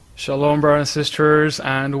Shalom, brothers and sisters,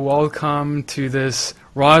 and welcome to this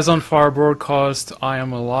Rise on Fire broadcast. I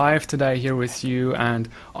am alive today here with you, and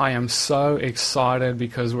I am so excited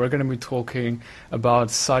because we're going to be talking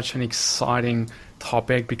about such an exciting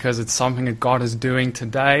topic because it's something that God is doing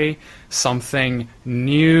today, something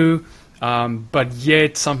new, but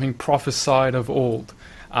yet something prophesied of old.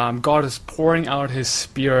 God is pouring out His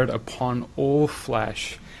Spirit upon all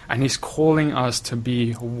flesh, and He's calling us to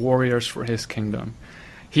be warriors for His kingdom.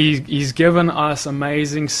 He's given us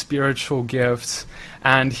amazing spiritual gifts,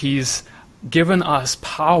 and He's given us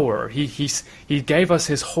power. He gave us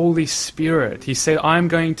His Holy Spirit. He said, I'm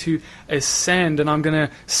going to ascend, and I'm going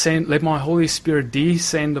to let my Holy Spirit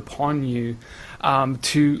descend upon you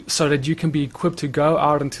so that you can be equipped to go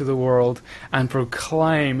out into the world and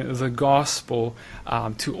proclaim the gospel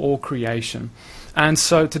to all creation. And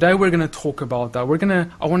so today we're going to talk about that.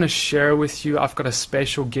 I want to share with you. I've got a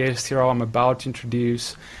special guest here I'm about to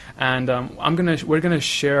introduce, and we're going to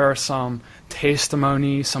share some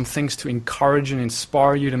testimony, some things to encourage and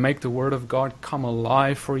inspire you to make the Word of God come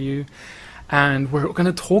alive for you. And we're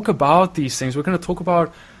going to talk about these things. We're going to talk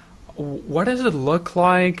about what does it look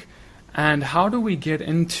like, and how do we get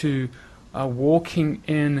into walking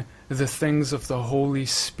in the things of the Holy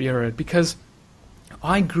Spirit? Because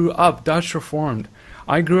I grew up Dutch Reformed.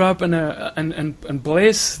 I grew up and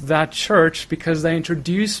bless that church because they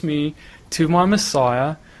introduced me to my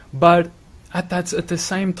Messiah. But at the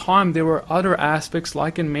same time, there were other aspects,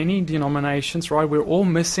 like in many denominations, right? We're all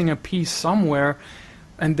missing a piece somewhere,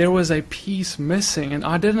 and there was a piece missing, and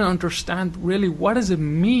I didn't understand really what does it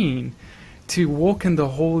mean to walk in the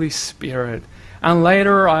Holy Spirit. And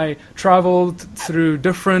later I traveled through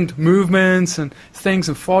different movements and things,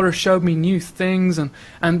 and Father showed me new things,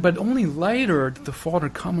 but only later did the Father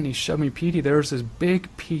come and He showed me, Petey, there's this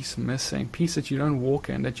big piece missing, piece that you don't walk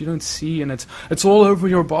in, that you don't see, and it's all over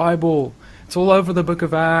your Bible. It's all over the book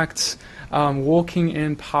of Acts, walking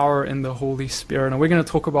in power in the Holy Spirit. And we're going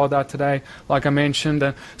to talk about that today, like I mentioned.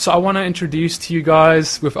 And so I want to introduce to you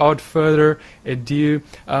guys, without further ado,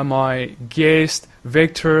 my guest,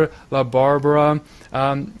 Victor LaBarbera.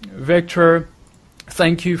 Victor,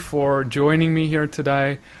 thank you for joining me here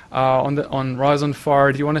today on Rise on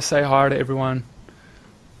Fire. Do you want to say hi to everyone?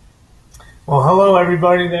 Well, hello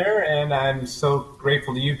everybody there, and I'm so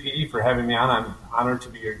grateful to you, Petey, for having me on. I'm honored to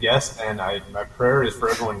be your guest, and my prayer is for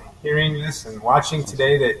everyone hearing this and watching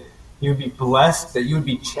today that you would be blessed, that you would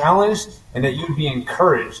be challenged, and that you would be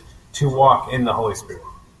encouraged to walk in the Holy Spirit.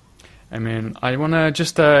 Amen. I want to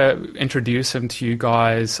just introduce him to you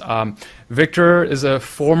guys. Victor is a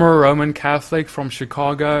former Roman Catholic from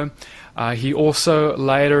Chicago. He also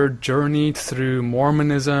later journeyed through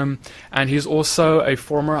Mormonism, and he's also a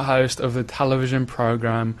former host of the television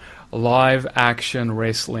program Live Action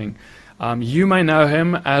Wrestling. You may know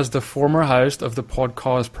him as the former host of the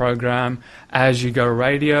podcast program As You Go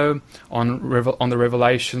Radio on the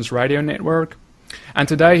Revelations Radio Network. And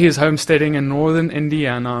today he is homesteading in northern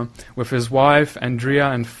Indiana with his wife,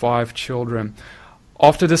 Andrea, and 5 children.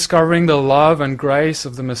 After discovering the love and grace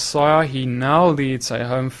of the Messiah, he now leads a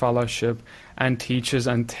home fellowship and teaches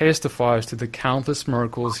and testifies to the countless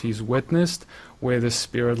miracles he's witnessed where the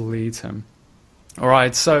Spirit leads him. All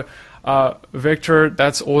right, so Victor,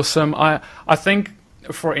 that's awesome. I think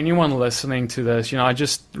for anyone listening to this, I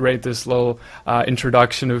just read this little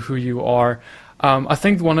introduction of who you are. I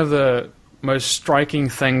think one of the most striking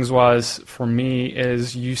things was, for me,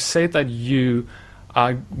 is you said that you're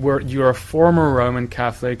a former Roman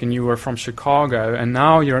Catholic and you were from Chicago, and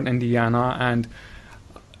now you're in Indiana, and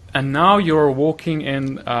now you're walking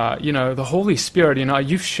in the Holy Spirit.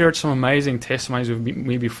 You've shared some amazing testimonies with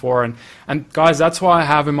me before, and guys, that's why I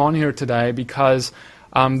have him on here today, because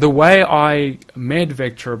the way I met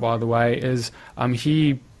Victor, by the way, is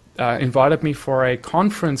he invited me for a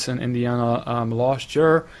conference in Indiana last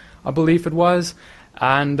year, I believe it was,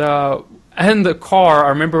 and in the car, I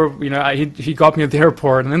remember, he got me at the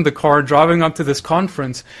airport, and in the car, driving up to this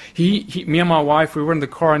conference, me and my wife, we were in the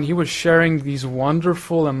car, and he was sharing these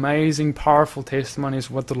wonderful, amazing, powerful testimonies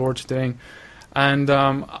of what the Lord's doing, and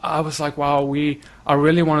I was like, wow, I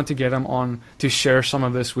really wanted to get him on to share some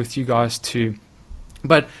of this with you guys too.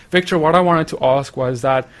 But Victor, what I wanted to ask was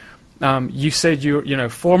that you said you're,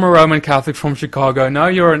 former Roman Catholic from Chicago, now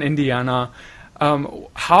you're in Indiana.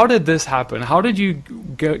 How did this happen? How did you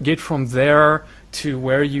get from there to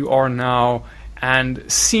where you are now and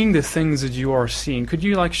seeing the things that you are seeing? Could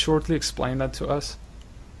you shortly explain that to us?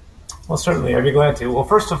 Well, certainly, I'd be glad to. Well,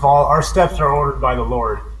 first of all, our steps are ordered by the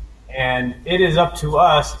Lord, and it is up to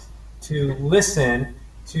us to listen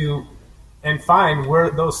to and find where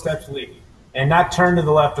those steps lead and not turn to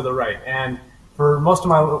the left or the right. And for most of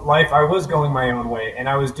my life, I was going my own way, and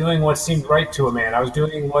I was doing what seemed right to a man. I was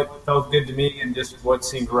doing what felt good to me and just what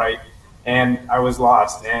seemed right, and I was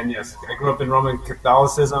lost. And yes, I grew up in Roman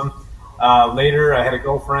Catholicism. Later, I had a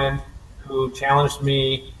girlfriend who challenged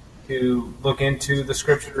me to look into the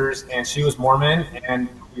scriptures, and she was Mormon, and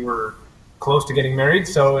we were close to getting married.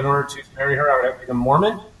 So in order to marry her, I would have to become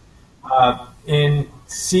Mormon. In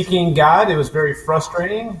seeking God, it was very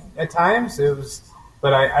frustrating at times.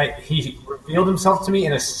 But he revealed himself to me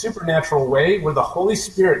in a supernatural way where the Holy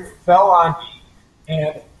Spirit fell on me,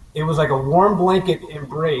 and it was like a warm blanket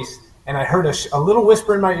embrace, and I heard a little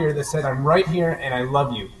whisper in my ear that said, "I'm right here, and I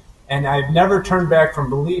love you." And I've never turned back from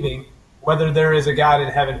believing whether there is a God in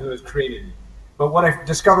heaven who has created me. But what I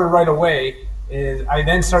discovered right away is I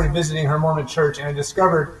then started visiting her Mormon church, and I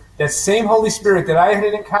discovered that same Holy Spirit that I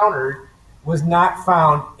had encountered was not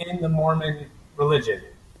found in the Mormon religion.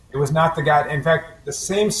 It was not the God. In fact, the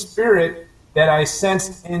same spirit that I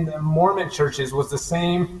sensed in the Mormon churches was the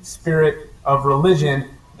same spirit of religion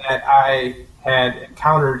that I had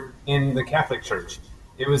encountered in the Catholic Church.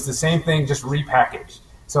 It was the same thing, just repackaged.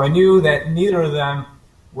 So I knew that neither of them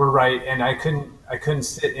were right, and I couldn't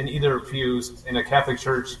sit in either pews in a Catholic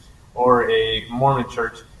church or a Mormon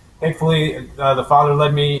church. Thankfully, the Father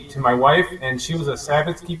led me to my wife, and she was a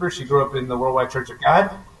Sabbath keeper. She grew up in the Worldwide Church of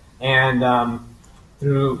God, and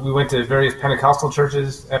we went to various Pentecostal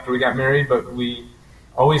churches after we got married, but we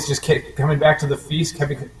always just kept coming back to the feast,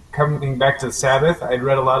 kept coming back to the Sabbath. I'd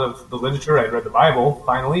read a lot of the literature. I'd read the Bible,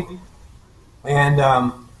 finally, and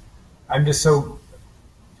I'm just so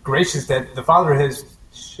gracious that the Father has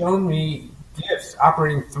shown me gifts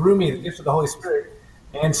operating through me, the gifts of the Holy Spirit.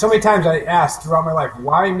 And so many times I asked throughout my life,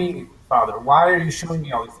 why me, Father? Why are you showing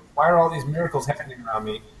me all these things? Why are all these miracles happening around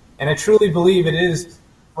me? And I truly believe it is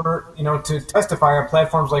for, to testify on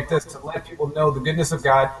platforms like this, to let people know the goodness of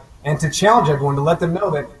God, and to challenge everyone, to let them know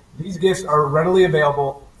that these gifts are readily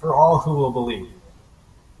available for all who will believe.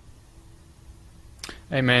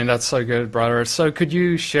 Amen. That's so good, brother. So could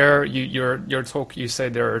you share your talk? You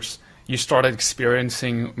said you started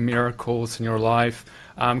experiencing miracles in your life.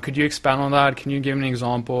 Could you expand on that? Can you give an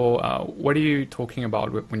example? What are you talking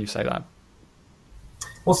about when you say that?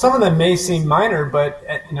 Well, some of them may seem minor, but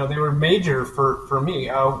they were major for me.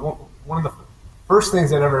 One of the first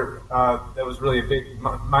things that was really a big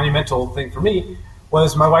monumental thing for me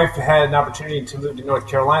was my wife had an opportunity to move to North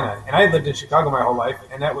Carolina, and I had lived in Chicago my whole life,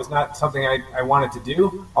 and that was not something I wanted to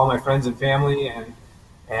do. All my friends and family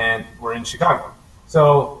and were in Chicago,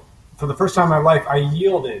 so for the first time in my life, I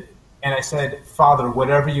yielded. And I said, Father,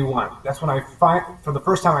 whatever you want. That's when for the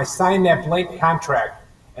first time, I signed that blank contract.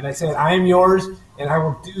 And I said, I am yours, and I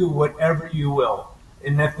will do whatever you will.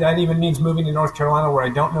 And that even means moving to North Carolina where I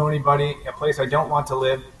don't know anybody, a place I don't want to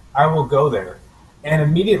live. I will go there. And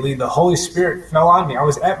immediately, the Holy Spirit fell on me. I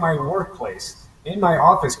was at my workplace, in my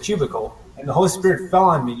office cubicle, and the Holy Spirit fell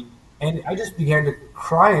on me. And I just began to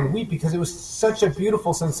cry and weep because it was such a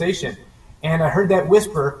beautiful sensation. And I heard that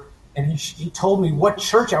whisper, and he told me what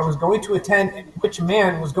church I was going to attend and which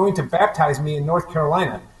man was going to baptize me in North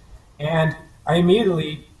Carolina. And I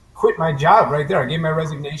immediately quit my job right there. I gave my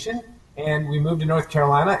resignation, and we moved to North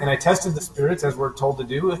Carolina, and I tested the spirits, as we're told to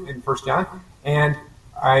do in 1 John. And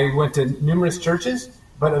I went to numerous churches,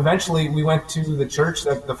 but eventually we went to the church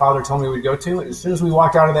that the Father told me we'd go to. And as soon as we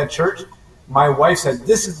walked out of that church, my wife said,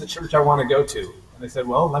 "This is the church I want to go to." And I said,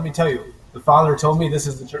 "Well, let me tell you, the Father told me this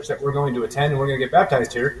is the church that we're going to attend, and we're going to get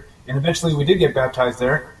baptized here." And eventually we did get baptized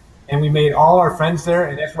there, and we made all our friends there,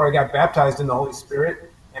 and that's where I got baptized in the Holy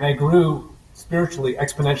Spirit, and I grew spiritually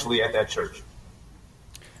exponentially at that church.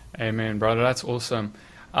 Amen, brother. That's awesome.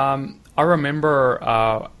 I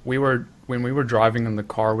remember when we were driving in the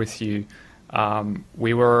car with you,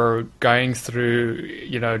 we were going through,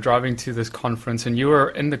 driving to this conference, and you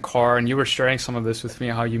were in the car, and you were sharing some of this with me,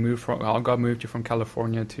 how God moved you from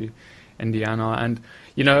California to Indiana, and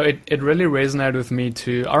it really resonated with me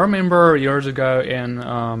too. I remember years ago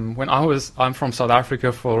when I'm from South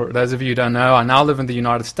Africa. For those of you who don't know, I now live in the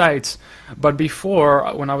United States. But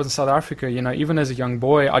before, when I was in South Africa, even as a young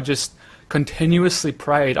boy, I just continuously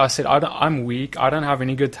prayed. I said, I'm weak. I don't have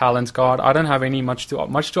any good talents, God. I don't have any much to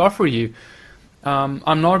offer you.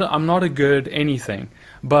 I'm not a good anything.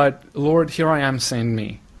 But Lord, here I am. Send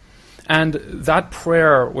me. And that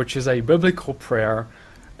prayer, which is a biblical prayer,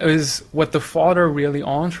 is what the Father really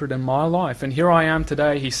answered in my life. And here I am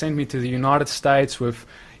today. He sent me to the United States with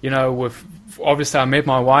obviously I met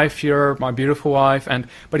my wife here, my beautiful wife,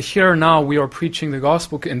 but here now we are preaching the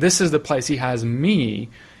gospel, and this is the place He has me.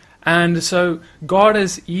 And so God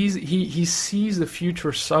is easy, he sees the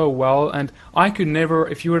future so well, and I could never,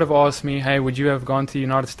 if you would have asked me, hey, would you have gone to the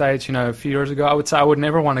United States, a few years ago, I would say I would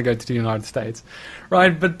never want to go to the United States,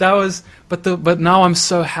 right? But now I'm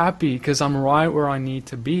so happy because I'm right where I need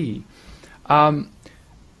to be.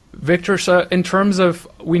 Victor, so in terms of,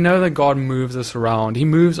 we know that God moves us around, He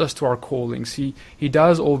moves us to our callings, He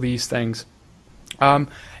does all these things.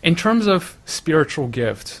 In terms of spiritual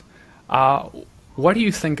gifts, what do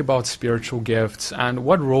you think about spiritual gifts, and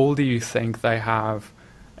what role do you think they have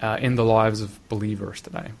in the lives of believers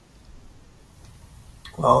today?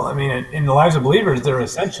 Well, I mean, in the lives of believers, they're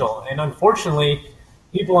essential. And unfortunately,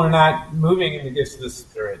 people are not moving in the gifts of the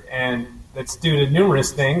Spirit. And that's due to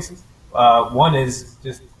numerous things. One is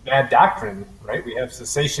just bad doctrine, right? We have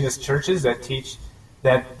cessationist churches that teach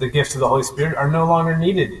that the gifts of the Holy Spirit are no longer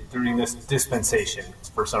needed during this dispensation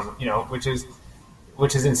for some, which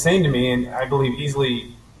is insane to me, and I believe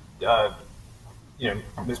easily, you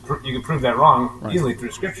can prove that wrong easily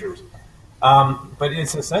through scriptures. But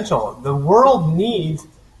it's essential. The world needs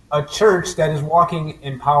a church that is walking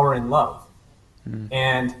in power and love.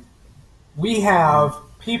 And we have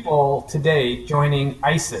people today joining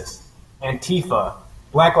ISIS, Antifa,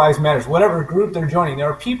 Black Lives Matter, whatever group they're joining. There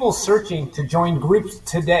are people searching to join groups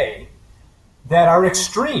today that are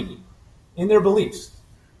extreme in their beliefs.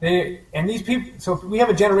 These people, so we have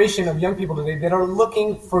a generation of young people today that are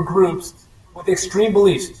looking for groups with extreme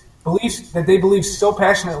beliefs that they believe so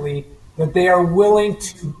passionately that they are willing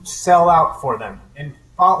to sell out for them and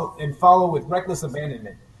follow with reckless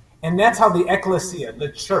abandonment. And that's how the ecclesia,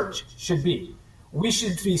 the church, should be. We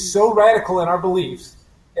should be so radical in our beliefs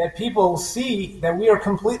that people see that we are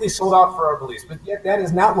completely sold out for our beliefs, but yet that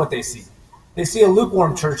is not what they see. They see a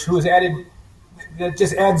lukewarm church that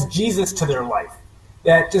just adds Jesus to their life,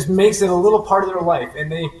 that just makes it a little part of their life, and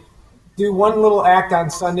they do one little act on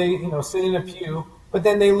Sunday, sit in a pew, but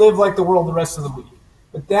then they live like the world the rest of the week.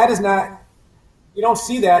 But that is not, you don't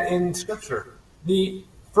see that in Scripture. The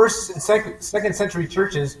first and second century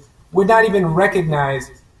churches would not even recognize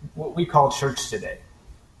what we call church today.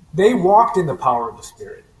 They walked in the power of the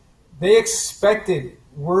Spirit. They expected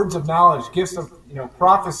words of knowledge, gifts of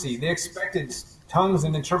prophecy. They expected tongues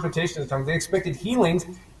and interpretation of tongues. They expected healings,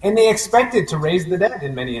 and they expected to raise the dead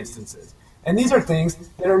in many instances. And these are things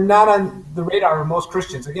that are not on the radar of most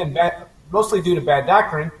Christians. Again, mostly due to bad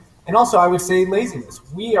doctrine, and also I would say laziness.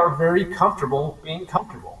 We are very comfortable being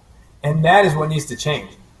comfortable, and that is what needs to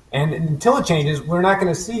change. And until it changes, we're not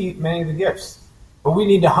going to see many of the gifts. But we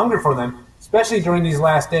need to hunger for them, especially during these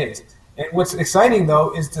last days. And what's exciting,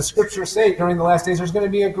 though, is the scriptures say during the last days there's going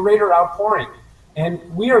to be a greater outpouring. And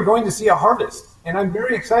we are going to see a harvest. And I'm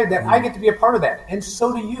very excited that I get to be a part of that. And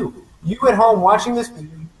so do you. You at home watching this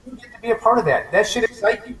video, you get to be a part of that. That should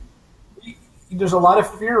excite you. There's a lot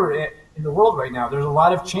of fear in the world right now. There's a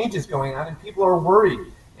lot of changes going on, and people are worried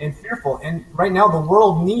and fearful. And right now the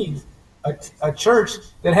world needs a church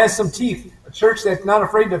that has some teeth, a church that's not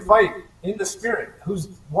afraid to fight in the Spirit, who's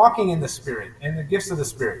walking in the Spirit and the gifts of the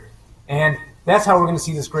Spirit. And that's how we're going to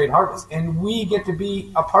see this great harvest. And we get to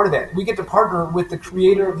be a part of that. We get to partner with the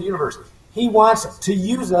Creator of the universe. He wants to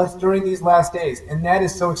use us during these last days, and that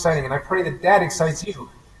is so exciting. And I pray that excites you.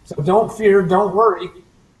 So don't fear, don't worry.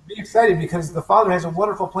 Be excited, because the Father has a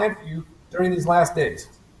wonderful plan for you during these last days.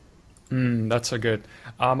 That's so good.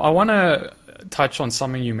 I want to touch on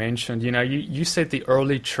something you mentioned. You said the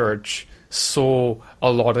early church saw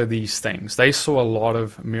a lot of these things. They saw a lot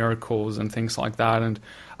of miracles and things like that. And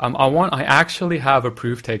I actually have a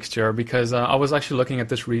proof text here, because I was actually looking at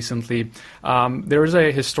this recently. There is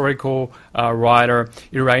a historical writer,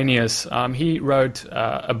 Irenaeus. He wrote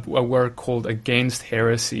a work called Against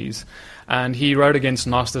Heresies. And he wrote against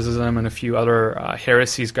Gnosticism and a few other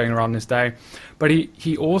heresies going around in his day. But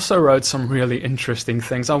he also wrote some really interesting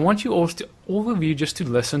things. I want you all of you just to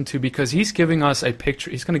listen to, because he's giving us a picture.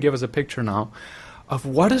 He's going to give us a picture now of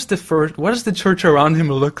what does the church around him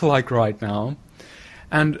look like right now.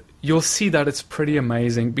 And you'll see that it's pretty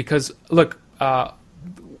amazing, because look,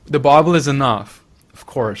 the Bible is enough, of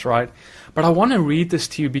course, right? But I want to read this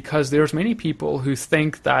to you, because there's many people who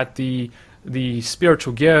think that the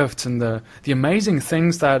spiritual gifts and the amazing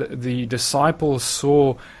things that the disciples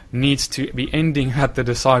saw needs to be ending at the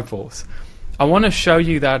disciples. I want to show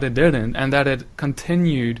you that it didn't, and that it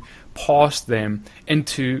continued past them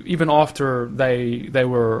into even after they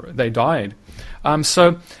died.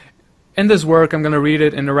 So in this work, I'm going to read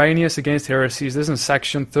it in Irenaeus Against Heresies. This is in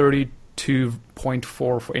section 32.4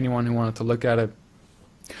 for anyone who wanted to look at it.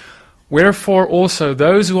 Wherefore also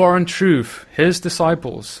those who are in truth his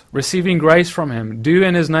disciples, receiving grace from him, do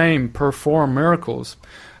in his name perform miracles,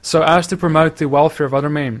 so as to promote the welfare of other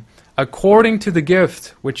men, according to the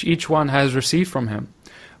gift which each one has received from him.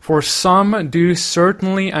 For some do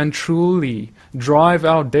certainly and truly drive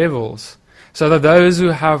out devils, so that those who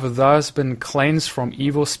have thus been cleansed from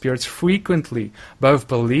evil spirits frequently both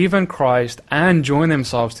believe in Christ and join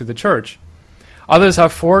themselves to the church. Others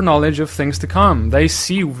have foreknowledge of things to come. They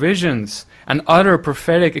see visions and utter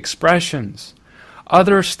prophetic expressions.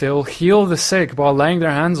 Others still heal the sick by laying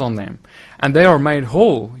their hands on them, and they are made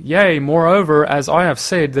whole. Yea, moreover, as I have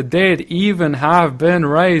said, the dead even have been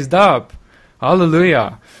raised up.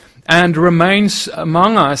 Hallelujah. And remains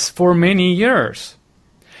among us for many years.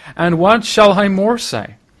 And what shall I more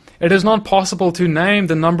say? It is not possible to name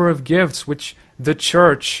the number of gifts which the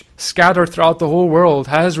church, scattered throughout the whole world,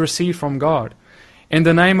 has received from God. In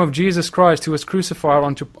the name of Jesus Christ, who was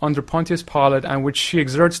crucified under Pontius Pilate, and which she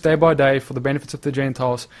exerts day by day for the benefits of the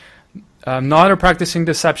Gentiles, neither practicing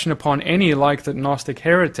deception upon any like the Gnostic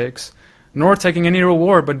heretics, nor taking any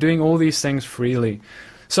reward, but doing all these things freely.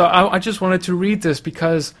 So I just wanted to read this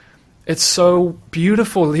because it's so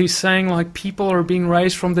beautiful. He's saying like people are being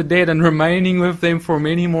raised from the dead and remaining with them for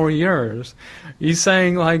many more years. He's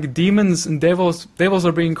saying like demons and devils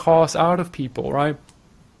are being cast out of people, right?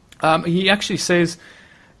 He actually says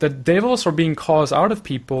that devils are being cast out of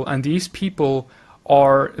people, and these people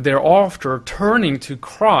are thereafter turning to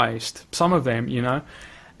Christ, some of them,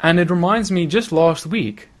 And it reminds me, just last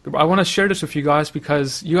week, I want to share this with you guys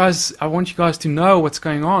because I want you guys to know what's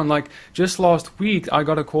going on. Like, just last week, I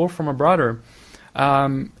got a call from a brother,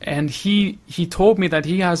 and he told me that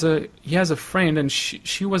he has a friend, and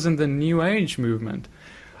she was in the New Age movement,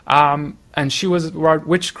 and she was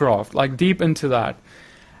witchcraft, like deep into that.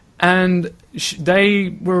 And they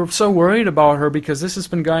were so worried about her because this has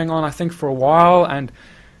been going on, I think, for a while. And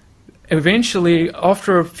eventually,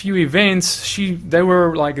 after a few events, they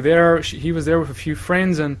were like there. He was there with a few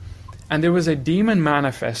friends, and there was a demon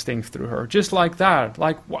manifesting through her, just like that.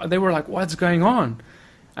 Like they were like, "What's going on?"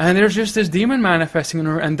 And there's just this demon manifesting in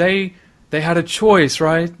her, and they had a choice,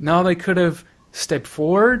 right? Now they could have stepped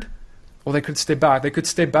forward, or they could step back. They could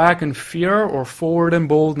step back in fear or forward in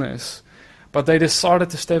boldness. But they decided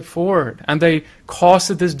to step forward, and they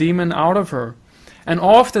casted this demon out of her. And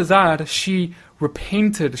after that, she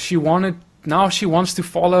repented. Now she wants to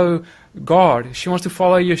follow God. She wants to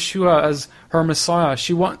follow Yeshua as her Messiah.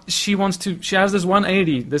 She has this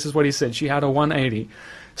 180. This is what he said. She had a 180.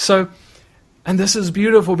 So, and this is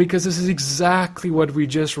beautiful because this is exactly what we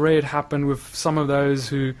just read happened with some of those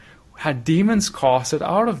who had demons casted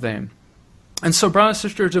out of them. And so, brothers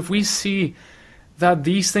and sisters, if we see that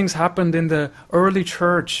these things happened in the early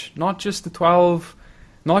church, not just the 12,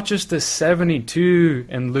 not just the 72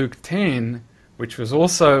 in Luke 10, which was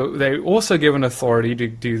they also given authority to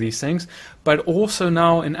do these things, but also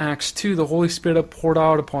now in Acts 2, the Holy Spirit poured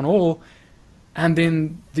out upon all, and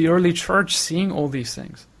then the early church seeing all these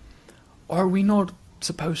things. Are we not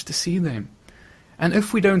supposed to see them? And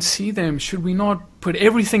if we don't see them, should we not put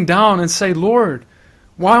everything down and say, Lord,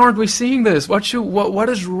 why aren't we seeing this? What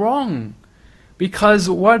is wrong? Because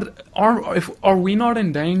are we not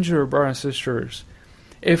in danger, brothers and sisters,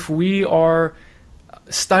 if we are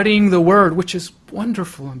studying the Word, which is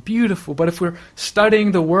wonderful and beautiful, but if we're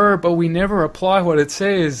studying the Word but we never apply what it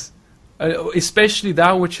says, especially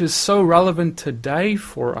that which is so relevant today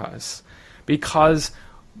for us, because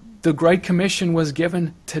the Great Commission was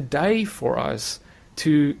given today for us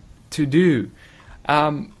to do.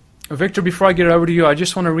 Victor, before I get over to you, I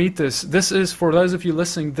just want to read this. This is, for those of you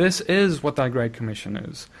listening, this is what that Great Commission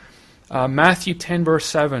is. Matthew 10, verse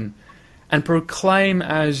 7. And proclaim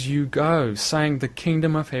as you go, saying, the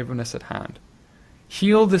kingdom of heaven is at hand.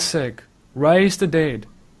 Heal the sick, raise the dead,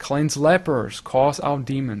 cleanse lepers, cast out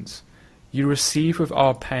demons. You receive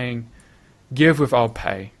without paying, give without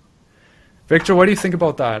pay. Victor, what do you think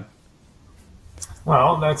about that?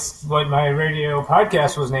 Well, that's what my radio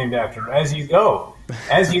podcast was named after. As you go.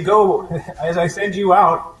 As you go, as I send you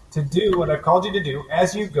out to do what I've called you to do,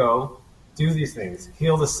 as you go, do these things.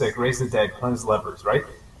 Heal the sick, raise the dead, cleanse lepers, right?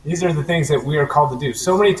 These are the things that we are called to do.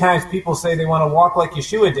 So many times people say they want to walk like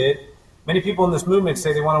Yeshua did. Many people in this movement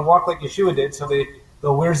say they want to walk like Yeshua did, so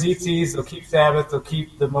they'll wear tzitzis, they'll keep Sabbath, they'll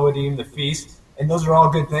keep the Moedim, the feast, and those are all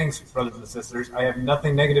good things, brothers and sisters. I have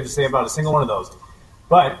nothing negative to say about a single one of those.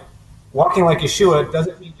 But walking like Yeshua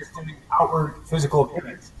doesn't mean just doing outward physical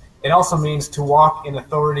appearance. It also means to walk in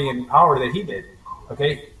authority and power that he did.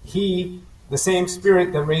 Okay? The same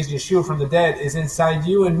Spirit that raised Yeshua from the dead is inside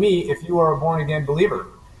you and me if you are a born-again believer.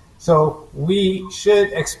 So we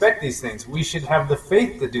should expect these things. We should have the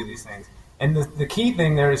faith to do these things. And the key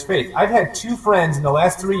thing there is faith. I've had 2 friends in the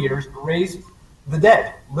last 3 years raise the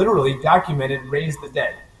dead. Literally documented raise the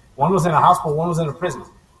dead. One was in a hospital, one was in a prison.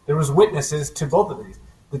 there was witnesses to both of these.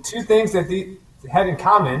 The two things that they had in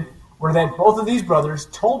common were that both of these brothers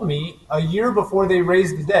told me a year before they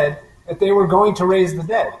raised the dead that they were going to raise the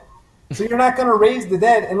dead. So you're not going to raise the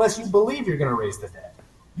dead unless you believe you're going to raise the dead.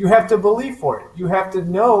 You have to believe for it. You have to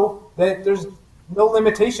know that there's no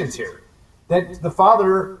limitations here, that the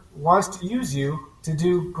Father wants to use you to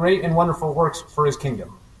do great and wonderful works for his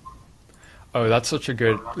kingdom. Oh, that's a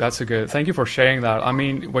good, thank you for sharing that. I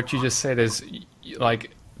mean, what you just said is,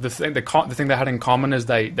 like, the thing they had in common is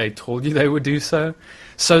they told you they would do so.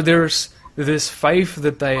 So there's this faith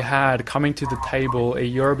that they had coming to the table a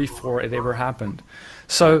year before it ever happened.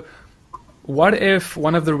 So what if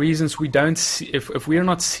one of the reasons we don't see, if we are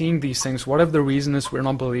not seeing these things, what if the reason is we're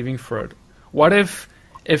not believing for it? What if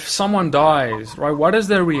someone dies, right? What is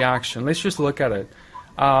their reaction? Let's just look at it.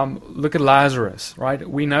 Look at Lazarus, right?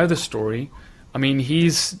 We know the story. I mean,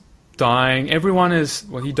 he's dying.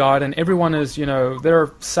 He died, and everyone is,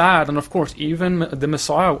 they're sad. And of course, even the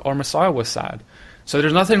Messiah, our Messiah, was sad. So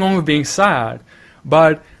there's nothing wrong with being sad.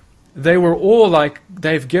 But they were all like,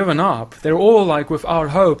 they've given up. They're all like, without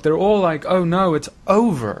hope. They're all like, oh no, it's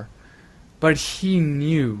over. But he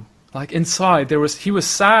knew, like inside, he was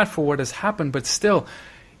sad for what has happened, but still,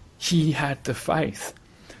 he had the faith.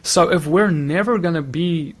 So if we're never going to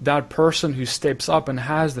be that person who steps up and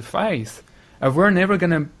has the faith, if we're never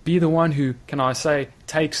going to be the one who, can I say,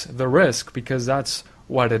 takes the risk, because that's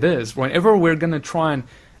what it is. Whenever we're going to try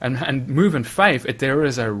and move in faith, there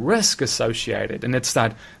is a risk associated. And it's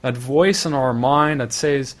that voice in our mind that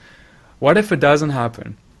says, what if it doesn't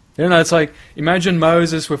happen? It's like, imagine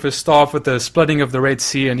Moses with his staff with the splitting of the Red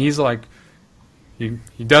Sea, and he's like,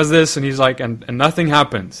 he does this, and he's like, and nothing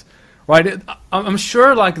happens. Right? I'm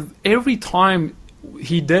sure, like, every time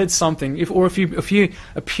he did something, if he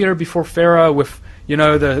appeared before Pharaoh with,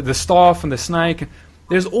 the staff and the snake,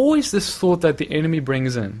 there's always this thought that the enemy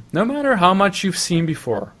brings in. No matter how much you've seen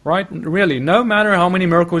before, right? Really, no matter how many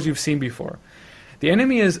miracles you've seen before. The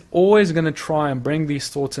enemy is always going to try and bring these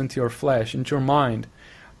thoughts into your flesh, into your mind,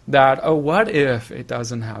 that, oh, what if it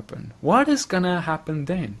doesn't happen? What is going to happen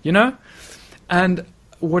then? And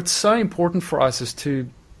what's so important for us is to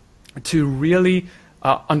really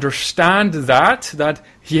understand that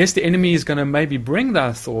yes, the enemy is going to maybe bring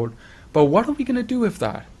that thought, but what are we going to do with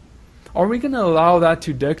that? Are we going to allow that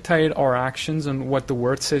to dictate our actions and what the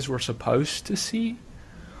Word says we're supposed to see?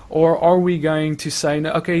 Or are we going to say,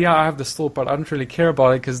 no, okay, yeah, I have this thought, but I don't really care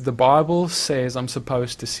about it because the Bible says I'm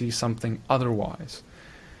supposed to see something otherwise?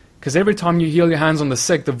 Because every time you heal your hands on the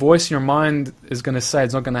sick, the voice in your mind is going to say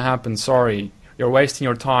it's not going to happen, sorry. You're wasting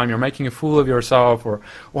your time, you're making a fool of yourself, or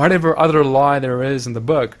whatever other lie there is in the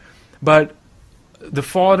book. But the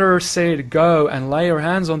Father said, go and lay your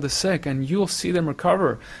hands on the sick and you'll see them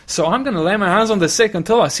recover. So I'm going to lay my hands on the sick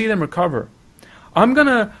until I see them recover. I'm going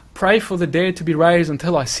to pray for the dead to be raised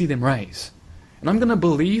until I see them raise. And I'm going to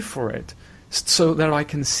believe for it so that I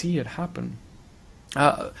can see it happen.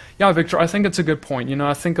 Yeah, Victor, I think it's a good point.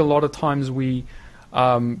 I think a lot of times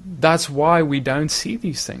that's why we don't see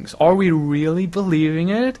these things. Are we really believing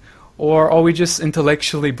it, or are we just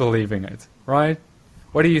intellectually believing it, right?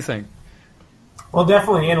 What do you think? Well,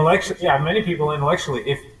 definitely intellectually. Yeah, many people intellectually.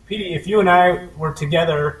 If you and I were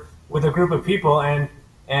together with a group of people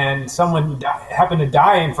and someone happened to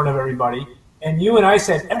die in front of everybody, and you and I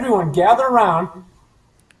said, everyone gather around,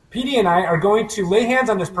 Petey and I are going to lay hands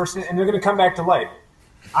on this person and they're going to come back to life.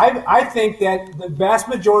 I think that the vast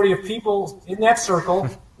majority of people in that circle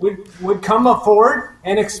would come up forward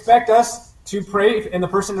and expect us to pray and the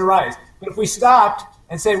person to rise. But if we stopped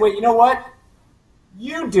and said, wait, you know what?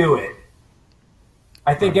 You do it.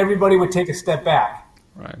 I think everybody would take a step back.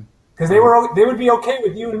 Right. Because they would be okay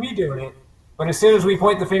with you and me doing it. But as soon as we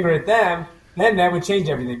point the finger at them, then that would change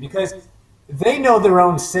everything. Because they know their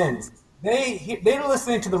own sins. They're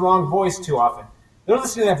listening to the wrong voice too often. They're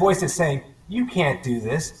listening to that voice that's saying, you can't do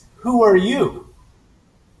this. Who are you?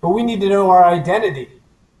 But we need to know our identity.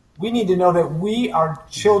 We need to know that we are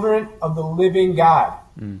children of the living God.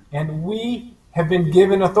 And we have been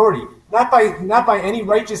given authority. Not by any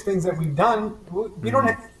righteous things that we've done.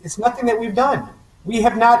 It's nothing that we've done. We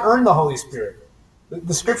have not earned the Holy Spirit.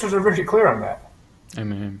 The scriptures are very clear on that.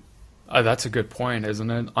 Amen. That's a good point,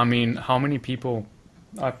 isn't it? I mean, how many people...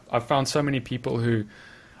 I've found so many people who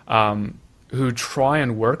try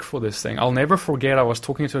and work for this thing. I'll never forget, I was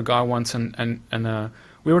talking to a guy once, and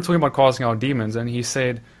we were talking about casting out demons, and he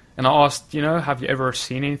said, and I asked, have you ever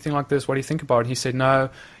seen anything like this? What do you think about it? He said, no,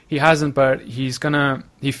 he hasn't, but he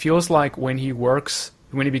feels like when he works,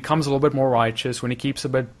 when he becomes a little bit more righteous, when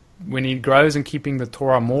he grows in keeping the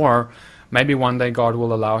Torah more, maybe one day God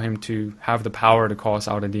will allow him to have the power to cast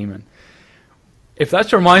out a demon. if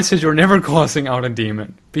that's your mindset, you're never casting out a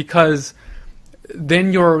demon, because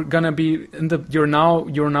then you're gonna be you're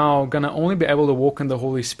now gonna only be able to walk in the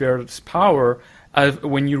Holy Spirit's power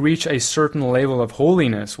when you reach a certain level of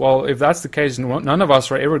holiness. Well, if that's the case, none of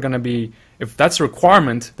us are ever gonna be. If that's a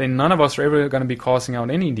requirement, then none of us are ever gonna be casting out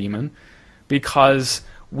any demon, because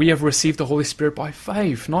we have received the Holy Spirit by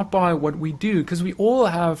faith, not by what we do. Because we all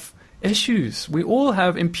have issues, we all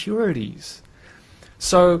have impurities.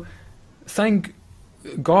 So, thank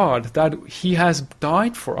God that He has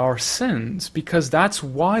died for our sins, because that's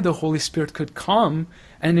why the Holy Spirit could come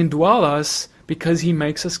and indwell us, because He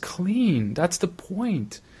makes us clean. That's the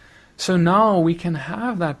point. So now we can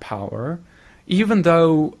have that power, even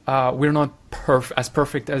though we're not as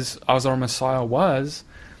perfect as our Messiah was.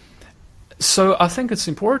 So I think it's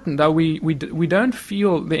important that we don't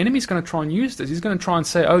feel the enemy's going to try and use this. He's going to try and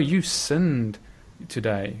say, "Oh, you sinned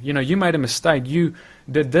today. You made a mistake. You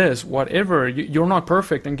did this, whatever. You're not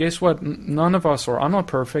perfect." And guess what? None of us are. I'm not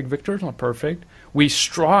perfect. Victor's not perfect. We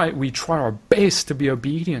try our best to be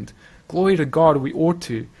obedient. Glory to God, we ought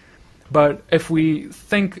to. But if we're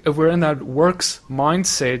in that works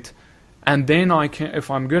mindset, and then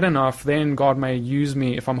if I'm good enough, then God may use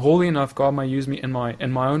me. If I'm holy enough, God may use me in my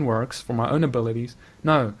own works, for my own abilities.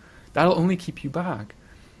 No, that'll only keep you back.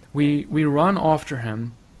 We run after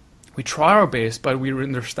Him. We try our best, but we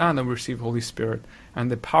understand that we receive the Holy Spirit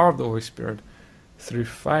and the power of the Holy Spirit through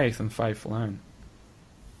faith and faith alone.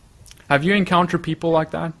 Have you encountered people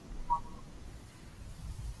like that?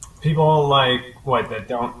 People like what,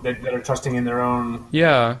 that are trusting in their own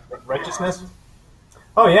righteousness?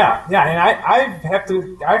 Oh yeah, and I have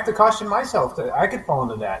to caution myself that I could fall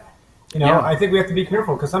into that. I think we have to be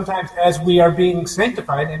careful, because sometimes as we are being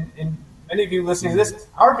sanctified, and many of you listening to this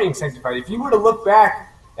are being sanctified. If you were to look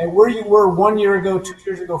back at where you were 1 year ago, 2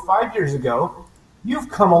 years ago, 5 years ago, you've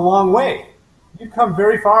come a long way. You've come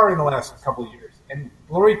very far in the last couple of years, and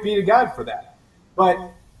glory be to God for that. But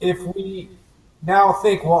if we now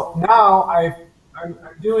think, well, now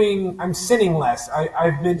I'm sinning less.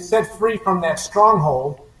 I've been set free from that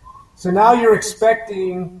stronghold. So now you're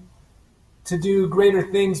expecting to do greater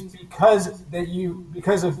things because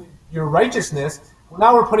of your righteousness. Well,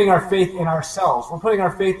 now we're putting our faith in ourselves. We're putting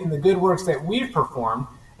our faith in the good works that we've performed,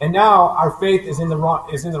 and now our faith is in the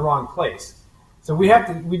wrong place. So we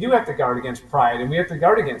do have to guard against pride, and we have to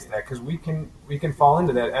guard against that, because we can fall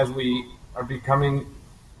into that as we are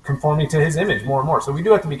conforming to His image more and more. So we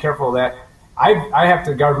do have to be careful of that. I have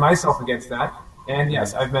to guard myself against that. And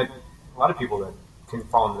yes, I've met a lot of people that can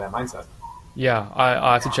fall into that mindset. Yeah,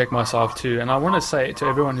 I have to check myself too. And I want to say to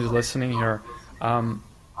everyone who's listening here, I'm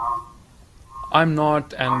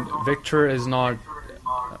not, and Victor is not,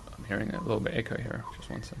 I'm hearing a little bit echo here, just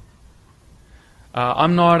one second.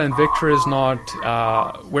 I'm not, and Victor is not,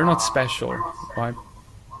 we're not special, right?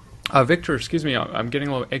 Victor, excuse me, I'm getting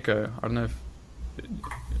a little echo. I don't know if...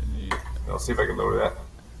 I'll see if I can lower that.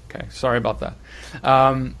 Okay, sorry about that.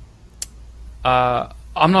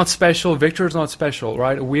 I'm not special. Victor's not special,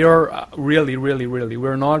 right? We are really.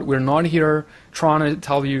 We're not here trying to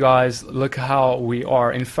tell you guys, look how we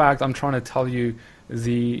are. In fact, I'm trying to tell you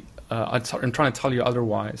I'm trying to tell you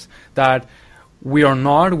otherwise. That we are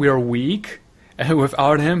not. We are weak. And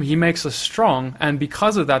without Him, He makes us strong. And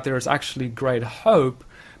because of that, there is actually great hope,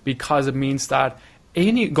 because it means that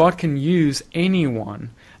God can use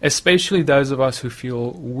anyone, especially those of us who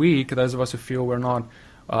feel weak, those of us who feel we're not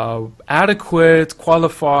adequate,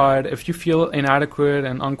 qualified. If you feel inadequate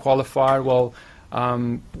and unqualified, well,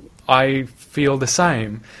 I feel the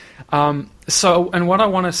same. And what I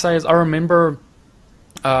want to say is, I remember,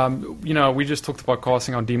 we just talked about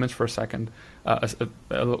casting out demons for a second, a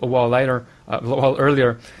while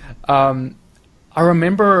earlier. I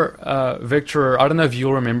remember, Victor, I don't know if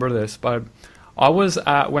you'll remember this, but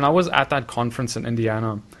when I was at that conference in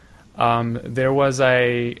Indiana, there was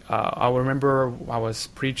I remember I was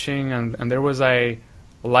preaching, and there was a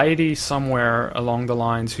lady somewhere along the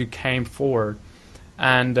lines who came forward,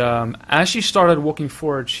 and as she started walking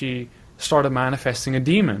forward, she started manifesting a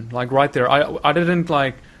demon, like right there. I didn't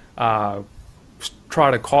try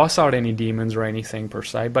to cast out any demons or anything per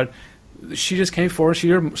se, but she just came forward, she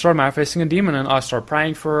started manifesting a demon, and I started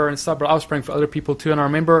praying for her and stuff, but I was praying for other people too, and I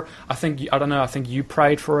remember, I think you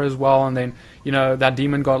prayed for her as well, and then, that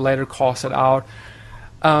demon got later casted out.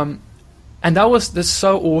 And that's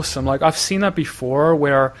so awesome. Like, I've seen that before,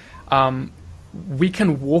 where we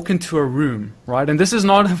can walk into a room, right? And this is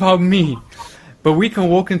not about me, but we can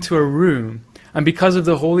walk into a room, and because of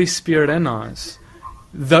the Holy Spirit in us,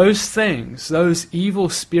 those things, those evil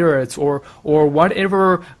spirits or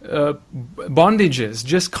whatever bondages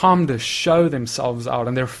just come to show themselves out,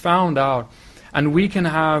 and they're found out. and we can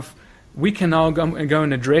now go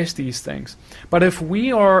and address these things. But if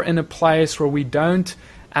we are in a place where we don't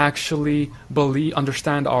actually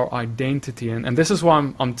understand our identity, and this is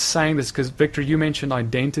why I'm saying this, because Victor, you mentioned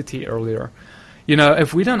identity earlier.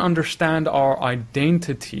 If we don't understand our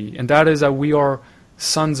identity, and that is that we are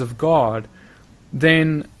sons of God,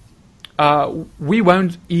 then we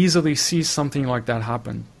won't easily see something like that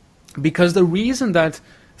happen. Because the reason that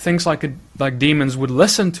things like demons would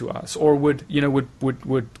listen to us, or would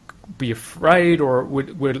be afraid, or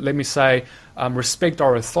would let me say respect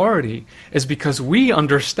our authority, is because we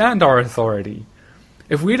understand our authority.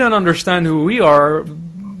 If we don't understand who we are,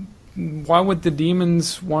 why would the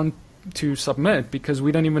demons want to submit? Because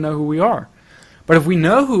we don't even know who we are. But if we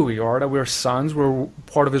know who we are, that we're sons, we're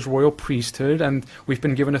part of His royal priesthood, and we've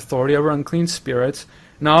been given authority over unclean spirits.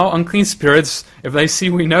 Now, unclean spirits, if they see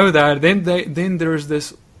we know that, then there's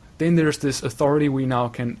this authority we now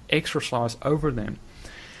can exercise over them.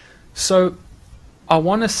 So I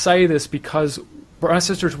want to say this because, brothers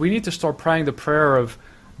and sisters, we need to start praying the prayer of,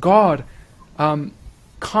 God,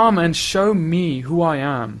 come and show me who I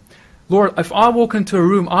am. Lord, if I walk into a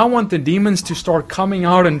room, I want the demons to start coming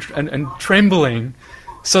out and trembling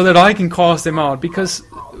so that I can cast them out. Because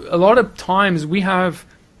a lot of times we have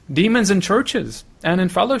demons in churches and in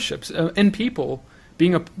fellowships, in people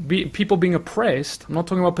being oppressed. I'm not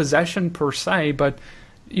talking about possession per se, but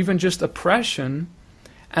even just oppression.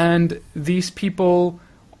 And these people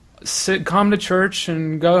come to church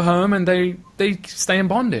and go home, and they stay in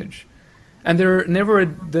bondage. And they're never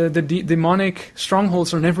the demonic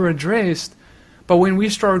strongholds are never addressed. But when we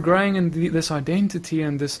start growing in this identity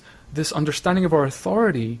and this understanding of our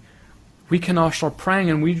authority, we can now start praying,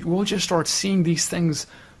 and we'll just start seeing these things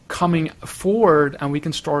coming forward. And we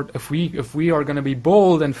can start, if we are going to be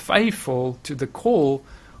bold and faithful to the call,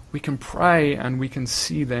 we can pray and we can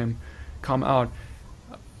see them come out.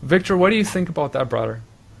 Victor, what do you think about that, brother?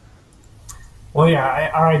 Well, yeah,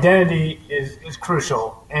 our identity is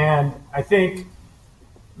crucial. And I think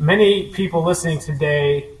many people listening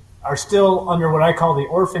today are still under what I call the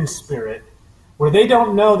orphan spirit, where they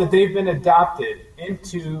don't know that they've been adopted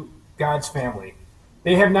into God's family.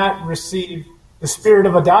 They have not received the spirit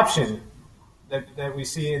of adoption that we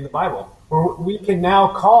see in the Bible, where we can now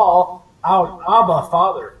call out Abba,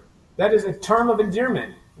 Father. That is a term of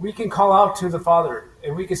endearment. We can call out to the Father,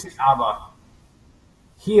 and we can say, Abba.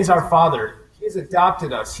 He is our Father. He has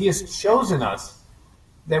adopted us. He has chosen us,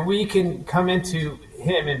 that we can come into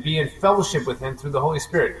Him and be in fellowship with Him through the Holy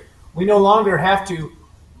Spirit. We no longer have to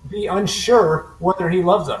be unsure whether He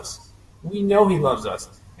loves us. We know He loves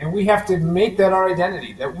us, and we have to make that our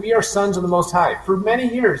identity, that we are sons of the Most High. For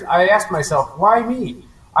many years, I asked myself, why me?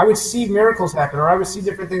 I would see miracles happen, or I would see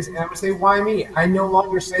different things, and I would say, why me? I no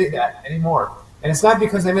longer say that anymore. And it's not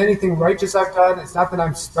because of anything righteous I've done. It's not that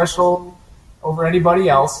I'm special over anybody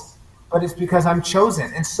else. But it's because I'm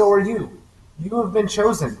chosen, and so are you. You have been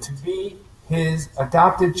chosen to be His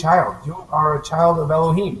adopted child. You are a child of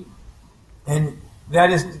Elohim. And that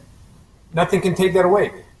is, nothing can take that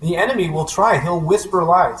away. The enemy will try. He'll whisper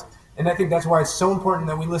lies. And I think that's why it's so important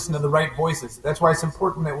that we listen to the right voices. That's why it's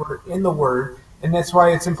important that we're in the Word. And that's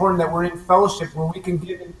why it's important that we're in fellowship where we can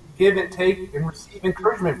give and take and receive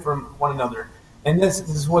encouragement from one another. And this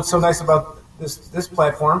is what's so nice about this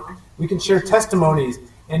platform. We can share testimonies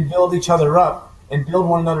and build each other up and build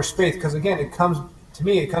one another's faith. Because again, it comes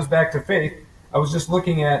back to faith. I was just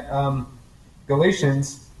looking at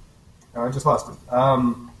Galatians. Oh, I just lost it.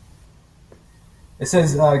 It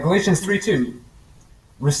says, Galatians 3:2,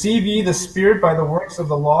 receive ye the Spirit by the works of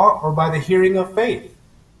the law or by the hearing of faith?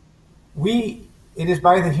 It is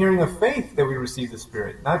by the hearing of faith that we receive the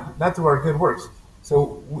Spirit, not through our good works.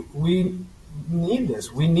 So we need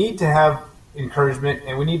this. We need to have encouragement,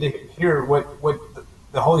 and we need to hear what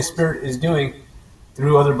the Holy Spirit is doing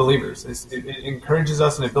through other believers. It encourages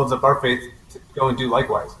us and it builds up our faith to go and do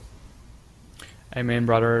likewise. Amen,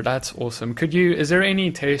 brother. That's awesome. Is there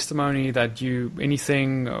any testimony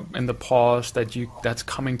anything in the past that's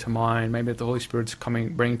coming to mind, maybe that the Holy Spirit's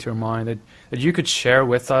bringing to your mind, that you could share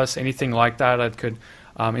with us, anything like that could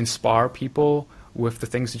inspire people with the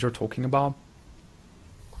things that you're talking about?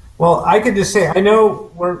 Well, I could just say, I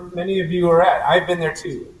know where many of you are at. I've been there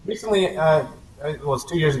too. Recently, it's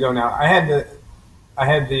 2 years ago now, I had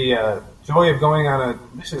the joy of going on a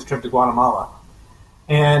missions trip to Guatemala.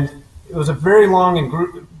 And it was a very long and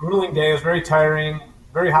grueling day. It was very tiring,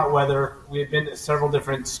 very hot weather. We had been to several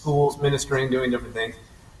different schools, ministering, doing different things.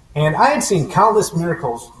 And I had seen countless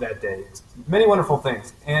miracles that day, many wonderful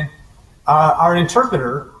things. And our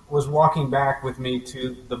interpreter was walking back with me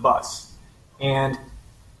to the bus. And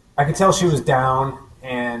I could tell she was down,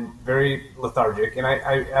 and and very lethargic. And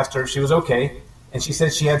I asked her if she was okay, and she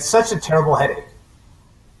said she had such a terrible headache.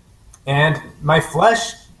 And my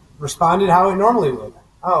flesh responded how it normally would.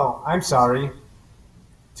 Oh, I'm sorry.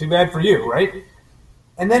 Too bad for you, right?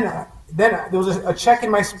 And then there was a check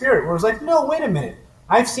in my spirit where it was like, no, wait a minute.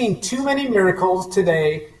 I've seen too many miracles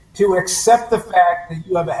today to accept the fact that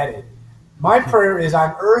you have a headache. My prayer is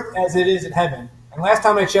on earth as it is in heaven. And last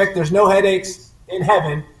time I checked, there's no headaches in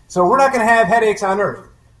heaven, so we're not going to have headaches on earth.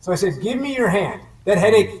 So I said, give me your hand. That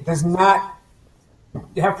headache does not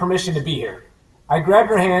have permission to be here. I grabbed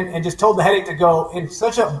her hand and just told the headache to go in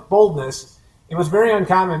such a boldness. It was very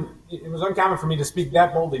uncommon. It was uncommon for me to speak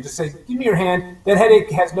that boldly. Just say, give me your hand. That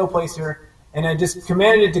headache has no place here. And I just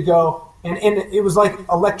commanded it to go. And it was like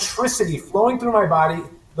electricity flowing through my body.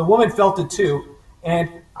 The woman felt it too. And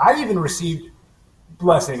I even received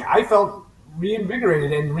blessing. I felt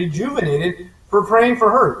reinvigorated and rejuvenated for praying for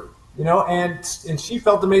her, and she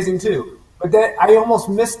felt amazing too. But that I almost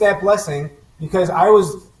missed that blessing because I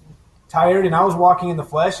was tired and I was walking in the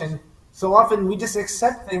flesh. And so often we just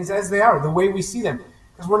accept things as they are, the way we see them,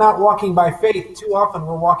 because we're not walking by faith. Too often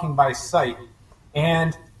we're walking by sight.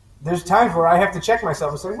 And there's times where I have to check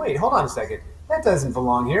myself and say, wait, hold on a second. That doesn't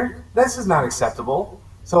belong here. This is not acceptable.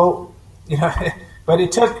 So, but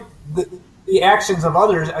it took the actions of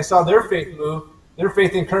others. I saw their faith move. Their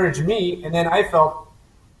faith encouraged me. And then I felt,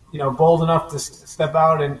 bold enough to step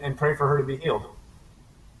out and pray for her to be healed.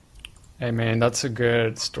 Amen. That's a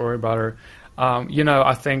good story about her.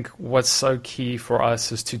 I think what's so key for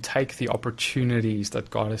us is to take the opportunities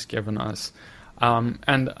that God has given us.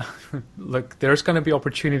 And look, there's going to be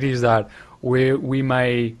opportunities that we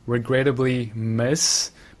may regrettably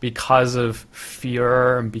miss because of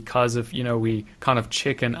fear and because of, we kind of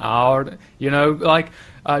chicken out, you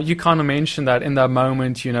kind of mentioned that in that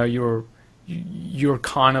moment, you're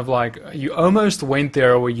kind of like, you almost went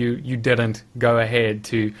there where you didn't go ahead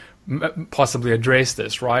to possibly address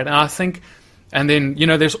this, right? And I think, and then,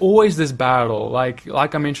 there's always this battle, like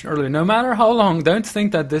I mentioned earlier, no matter how long, don't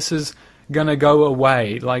think that this is going to go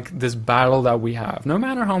away, like this battle that we have. No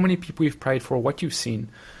matter how many people you've prayed for, what you've seen,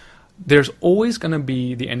 there's always going to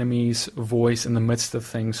be the enemy's voice in the midst of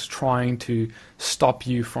things trying to stop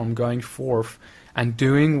you from going forth and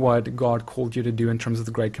doing what God called you to do in terms of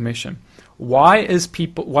the Great Commission. Why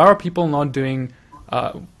are people not doing,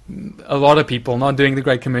 a lot of people not doing the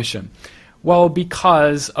Great Commission? Well,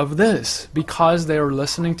 because of this, because they are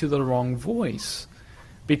listening to the wrong voice.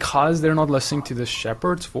 Because they're not listening to the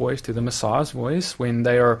shepherd's voice, to the Messiah's voice, when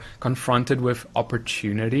they are confronted with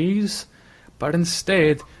opportunities, but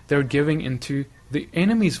instead they're giving into the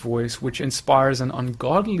enemy's voice, which inspires an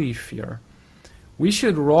ungodly fear. We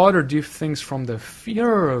should rather do things from the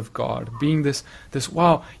fear of God, being this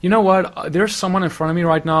wow, you know what, there's someone in front of me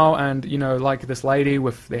right now, and like this lady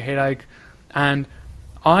with the headache, and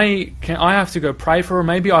I have to go pray for her.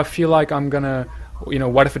 Maybe I feel like I'm gonna,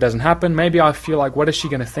 what if it doesn't happen? Maybe I feel like, what is she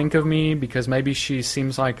going to think of me? Because maybe she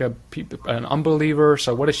seems like an unbeliever,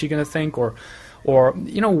 so what is she going to think? Or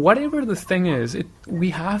whatever the thing is,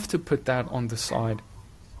 we have to put that on the side.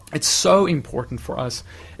 It's so important for us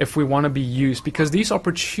if we want to be used, because these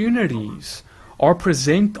opportunities are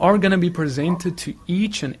going to be presented to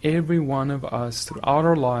each and every one of us throughout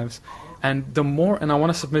our lives. And and I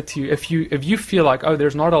want to submit to you, if you feel like, oh,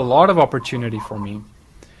 there's not a lot of opportunity for me,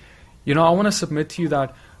 I want to submit to you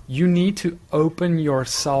that you need to open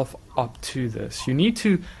yourself up to this.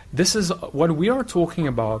 This is what we are talking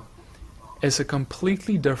about, is a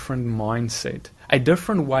completely different mindset, a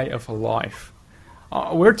different way of life.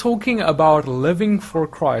 We're talking about living for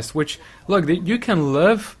Christ, which, look, you can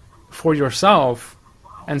live for yourself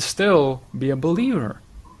and still be a believer.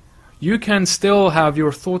 You can still have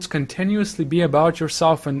your thoughts continuously be about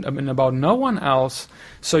yourself and about no one else.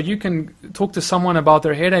 So you can talk to someone about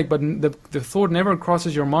their headache, but the thought never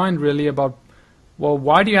crosses your mind really about, well,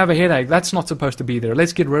 why do you have a headache? That's not supposed to be there.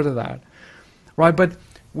 Let's get rid of that. Right? But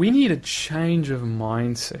we need a change of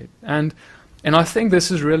mindset. And I think this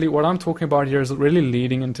is really what I'm talking about here, is really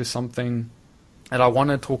leading into something that I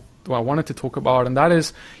wanted to talk about, and that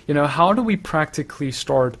is, how do we practically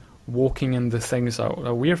start walking in the things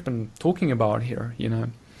that we have been talking about here,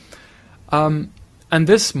 and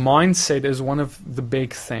this mindset is one of the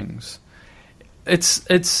big things. It's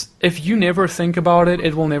if you never think about it,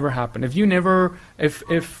 it will never happen.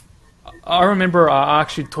 If I remember, I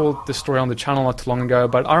actually told this story on the channel not too long ago,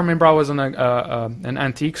 but I remember I was in an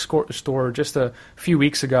antique store just a few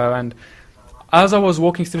weeks ago, and as I was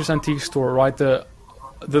walking through this antique store, right, the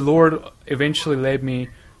Lord eventually led me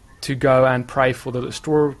to go and pray for the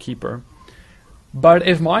storekeeper. But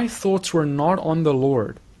if my thoughts were not on the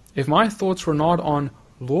Lord, if my thoughts were not on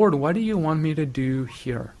Lord, what do you want me to do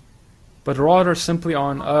here? But rather simply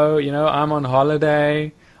on, I'm on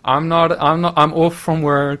holiday. I'm off from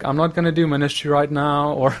work. I'm not going to do ministry right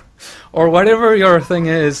now, or whatever your thing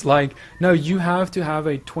is. Like, no, you have to have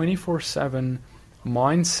a 24/7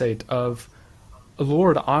 mindset of,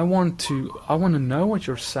 Lord, I want to know what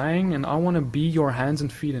you're saying, and I want to be your hands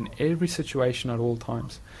and feet in every situation at all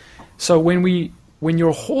times. So when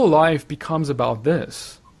your whole life becomes about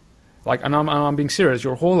this, like, and I'm being serious,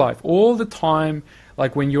 your whole life, all the time,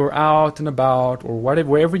 like when you're out and about or whatever,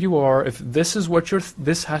 wherever you are, if this is what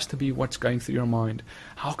this has to be what's going through your mind.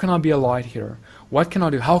 How can I be a light here? What can I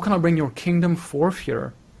do? How can I bring your kingdom forth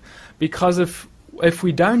here? Because if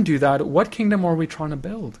we don't do that, what kingdom are we trying to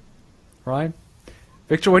build, right?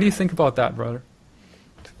 Victor, what do you think about that, brother?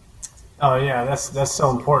 Oh yeah, that's so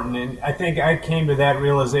important, and I think I came to that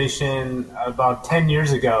realization about 10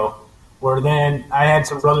 years ago, where then I had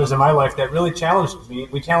some brothers in my life that really challenged me.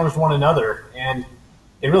 We challenged one another, and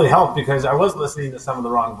it really helped because I was listening to some of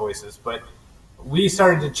the wrong voices, but we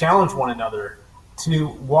started to challenge one another to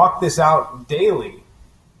walk this out daily.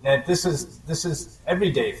 That this is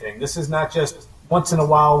everyday thing. This is not just once in a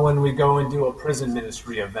while when we go and do a prison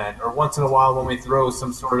ministry event, or once in a while when we throw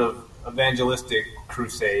some sort of evangelistic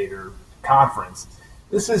crusade or conference.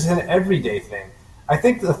 This is an everyday thing. I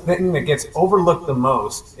think the thing that gets overlooked the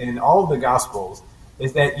most in all of the Gospels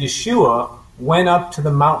is that Yeshua went up to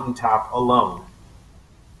the mountaintop alone.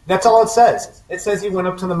 That's all it says. It says he went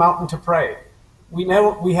up to the mountain to pray. We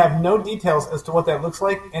have no details as to what that looks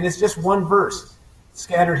like, and it's just one verse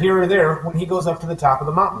scattered here or there when he goes up to the top of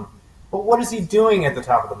the mountain. But what is he doing at the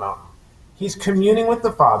top of the mountain? He's communing with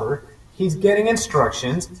the Father. He's getting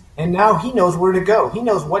instructions, and now he knows where to go. He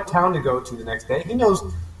knows what town to go to the next day. He knows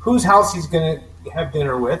whose house he's going to have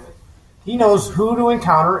dinner with. He knows who to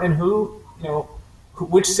encounter and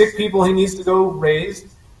which sick people he needs to go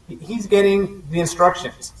raise. He's getting the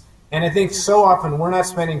instructions. And I think so often we're not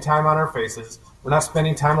spending time on our faces. We're not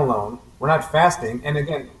spending time alone. We're not fasting. And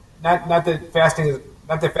again, not that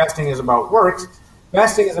fasting is about works.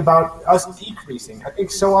 Fasting is about us decreasing. I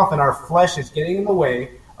think so often our flesh is getting in the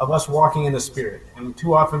way of us walking in the Spirit. And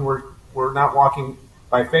too often we're not walking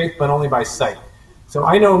by faith, but only by sight. So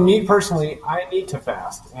I know me personally, I need to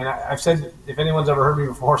fast. And I've said, if anyone's ever heard me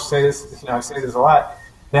before say this, I say this a lot,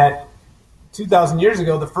 that 2,000 years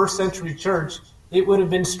ago, the first century church, it would have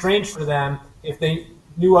been strange for them if they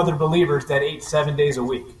knew other believers that ate 7 days a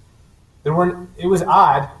week. It was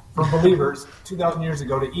odd for believers 2,000 years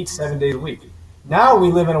ago to eat 7 days a week. Now we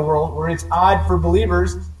live in a world where it's odd for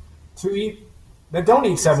believers to eat that don't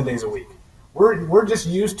eat 7 days a week. We're just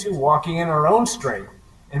used to walking in our own strength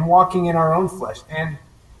and walking in our own flesh. And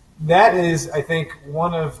that is, I think,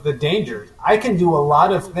 one of the dangers. I can do a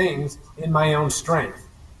lot of things in my own strength.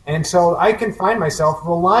 And so I can find myself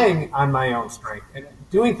relying on my own strength and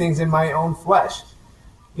doing things in my own flesh.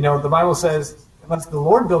 The Bible says, unless the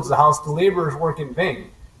Lord builds the house, the laborers work in vain.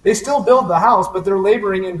 They still build the house, but they're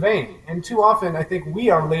laboring in vain. And too often, I think we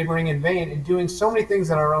are laboring in vain and doing so many things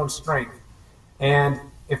in our own strength. And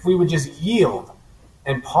if we would just yield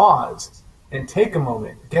and pause and take a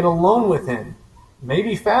moment, get alone with him,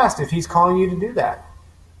 maybe fast if he's calling you to do that.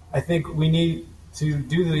 I think we need to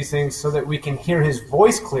do these things so that we can hear his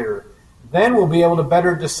voice clearer. Then we'll be able to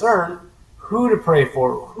better discern who to pray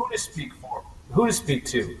for, who to speak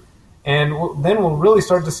to. And then we'll really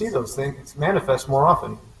start to see those things manifest more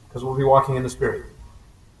often because we'll be walking in the Spirit.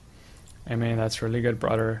 Amen. That's really good,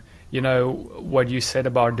 brother. What you said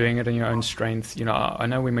about doing it in your own strength, I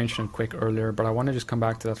know we mentioned it quick earlier, but I want to just come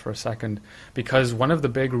back to that for a second, because one of the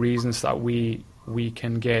big reasons that we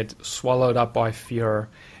can get swallowed up by fear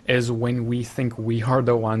is when we think we are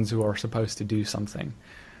the ones who are supposed to do something.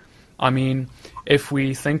 I mean, if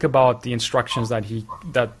we think about the instructions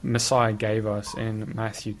that Messiah gave us in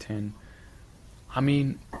Matthew 10, I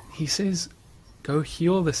mean, he says, go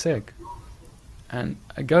heal the sick and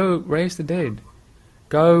go raise the dead.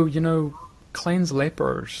 Go, cleanse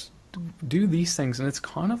lepers, do these things. And it's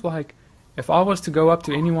kind of like, if I was to go up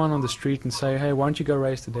to anyone on the street and say, hey, why don't you go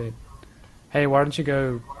raise the dead? Hey, why don't you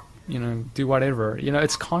go, do whatever?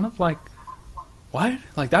 It's kind of like, what?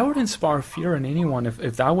 Like, that would inspire fear in anyone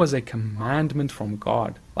if that was a commandment from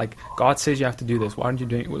God. Like, God says you have to do this. Why aren't you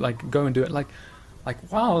doing it? Like, go and do it. Like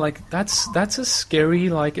wow, like, that's a scary,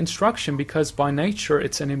 instruction, because by nature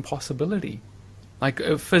it's an impossibility. Like,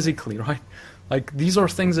 physically, right? Like, these are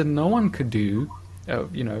things that no one could do,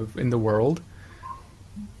 in the world.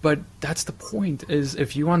 But that's the point, is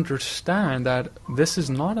if you understand that this is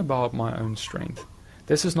not about my own strength.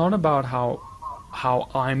 This is not about how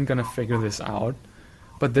I'm going to figure this out.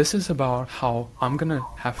 But this is about how I'm going to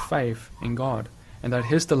have faith in God. and that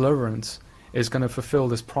His deliverance is going to fulfill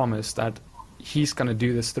this promise that He's going to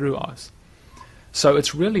do this through us. So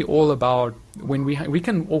it's really all about when we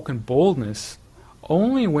can walk in boldness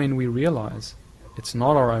only when we realize it's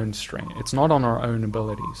not our own strength, it's not on our own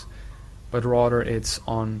abilities, but rather it's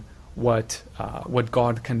on what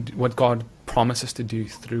God promises to do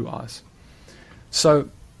through us. So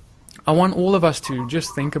I want all of us to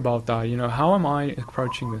just think about that. How am I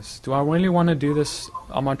approaching this? Do I really want to do this?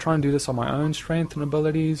 Am I trying to do this on my own strength and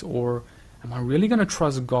abilities, or am I really going to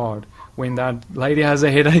trust God when that lady has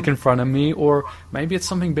a headache in front of me? Or maybe it's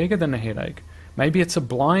something bigger than a headache. Maybe it's a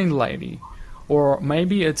blind lady. Or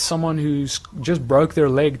maybe it's someone who's just broke their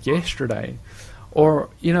leg yesterday. Or,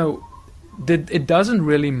 it doesn't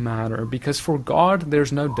really matter, because for God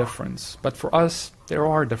there's no difference. But for us, there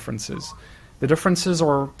are differences. The differences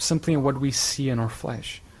are simply in what we see in our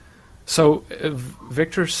flesh. So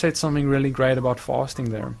Victor said something really great about fasting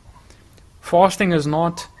there. Fasting is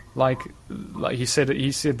not like he said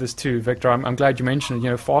this too, Victor. I'm glad you mentioned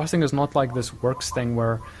it. Fasting is not like this works thing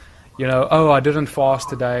where, I didn't fast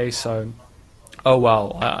today, so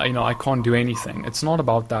I can't do anything. It's not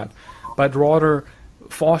about that, but rather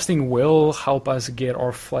fasting will help us get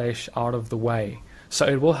our flesh out of the way. So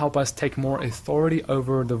it will help us take more authority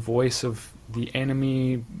over the voice of the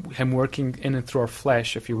enemy, him working in and through our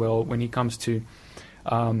flesh, if you will, when he comes to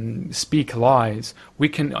speak lies. We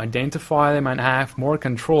can identify them and have more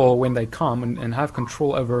control when they come, and have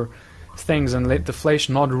control over things, and let the flesh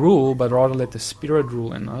not rule, but rather let the Spirit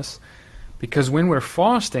rule in us. Because when we're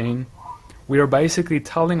fasting, we are basically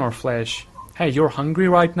telling our flesh, hey, you're hungry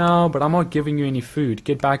right now, but I'm not giving you any food.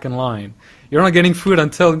 Get back in line. You're not getting food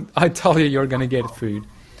until I tell you you're going to get food.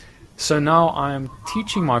 So now I'm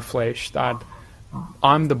teaching my flesh that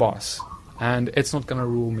I'm the boss, and it's not going to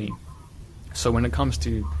rule me. So when it comes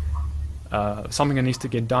to something that needs to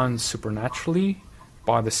get done supernaturally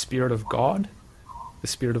by the Spirit of God, the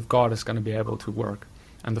Spirit of God is going to be able to work,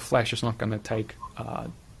 and the flesh is not going to take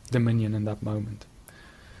dominion in that moment.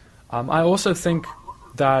 I also think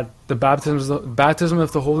that the baptism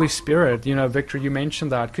of the Holy Spirit, Victor, you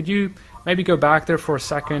mentioned that. Could you maybe go back there for a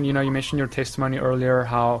second? You mentioned your testimony earlier,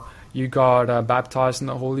 how you got baptized in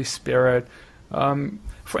the Holy Spirit.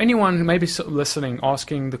 For anyone who may be listening,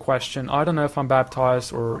 asking the question, I don't know if I'm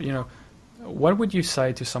baptized, or, what would you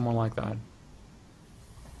say to someone like that?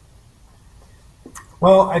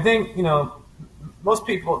 Well, I think, most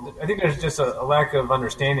people, I think there's just a lack of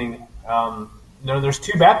understanding. There's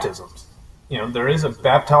two baptisms. There is a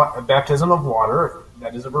baptism of water,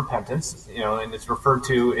 that is a repentance, and it's referred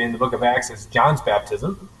to in the book of Acts as John's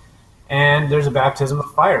baptism. And there's a baptism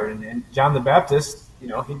of fire. And John the Baptist,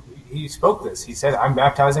 he spoke this. He said, I'm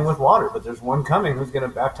baptizing with water, but there's one coming who's going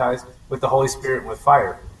to baptize with the Holy Spirit and with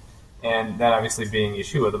fire. And that obviously being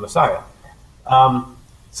Yeshua, the Messiah.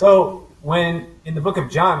 So when in the book of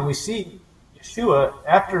John, we see Yeshua,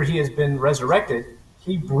 after he has been resurrected,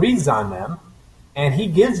 he breathes on them, and he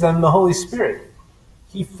gives them the Holy Spirit.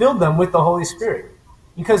 He filled them with the Holy Spirit.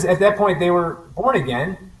 Because at that point they were born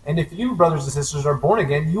again, and if you, brothers and sisters, are born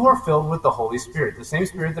again, you are filled with the Holy Spirit. The same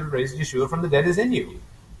Spirit that raised Yeshua from the dead is in you.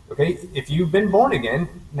 Okay? If you've been born again,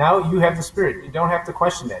 now you have the Spirit. You don't have to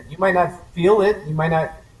question that. You might not feel it, you might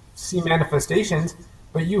not see manifestations,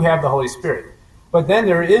 but you have the Holy Spirit. But then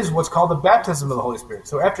there is what's called the baptism of the Holy Spirit.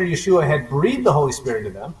 So after Yeshua had breathed the Holy Spirit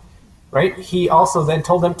into them, right, he also then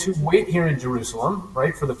told them to wait here in Jerusalem,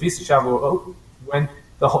 right, for the Feast of Shavuot, when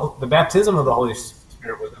the baptism of the Holy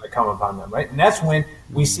Spirit was going to come upon them, right? And that's when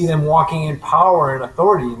we see them walking in power and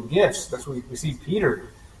authority and gifts. That's when we see Peter,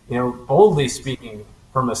 boldly speaking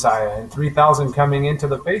for Messiah, and 3,000 coming into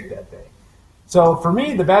the faith that day. So for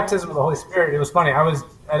me, the baptism of the Holy Spirit, it was funny. I was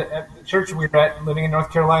at the church we were at, living in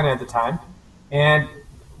North Carolina at the time, and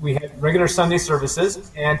we had regular Sunday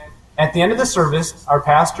services, and at the end of the service, our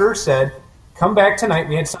pastor said, come back tonight.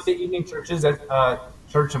 We had Sunday evening churches at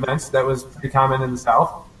church events. That was pretty common in the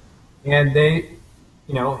South. And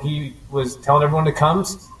he was telling everyone to come,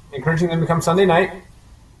 encouraging them to come Sunday night.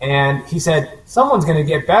 And he said, someone's going to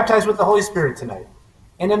get baptized with the Holy Spirit tonight.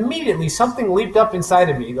 And immediately something leaped up inside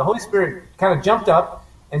of me. The Holy Spirit kind of jumped up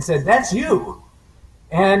and said, that's you.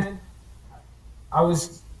 And I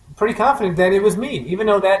was pretty confident that it was me, even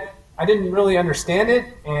though that I didn't really understand it,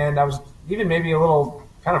 and I was even maybe a little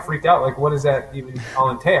kind of freaked out, like, what does that even all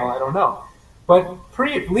entail? I don't know. But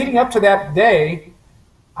leading up to that day,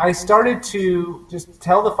 I started to just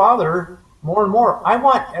tell the Father more and more, I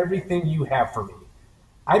want everything you have for me.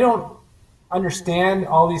 I don't understand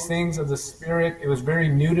all these things of the Spirit. It was very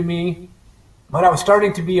new to me, but I was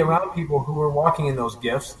starting to be around people who were walking in those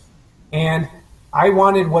gifts, and I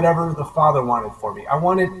wanted whatever the Father wanted for me. I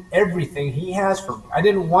wanted everything He has for me. I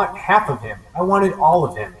didn't want half of Him. I wanted all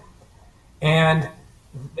of Him. And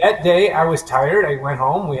that day I was tired. I went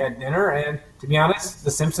home. We had dinner. And to be honest,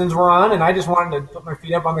 The Simpsons were on. And I just wanted to put my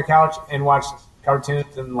feet up on the couch and watch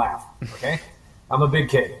cartoons and laugh. Okay? I'm a big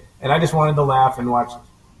kid. And I just wanted to laugh and watch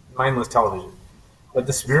mindless television. But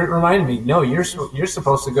the Spirit reminded me, no, you're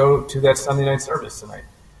supposed to go to that Sunday night service tonight.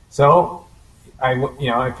 So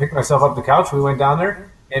I picked myself up the couch. We went down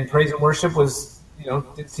there, and praise and worship was,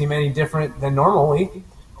 didn't seem any different than normally.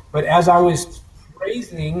 But as I was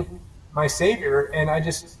praising my Savior, and I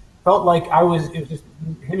just felt like it was just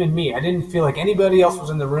Him and me. I didn't feel like anybody else was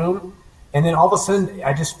in the room. And then all of a sudden,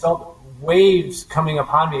 I just felt waves coming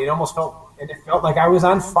upon me. It felt like I was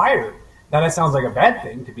on fire. Now that sounds like a bad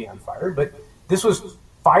thing to be on fire, but this was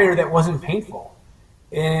fire that wasn't painful.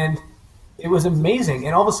 And it was amazing.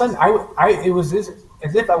 And all of a sudden, it was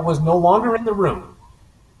as if I was no longer in the room.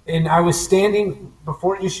 And I was standing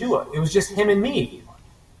before Yeshua. It was just Him and me.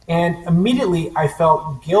 And immediately I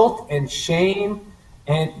felt guilt and shame.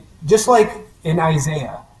 And just like in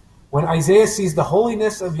Isaiah, when Isaiah sees the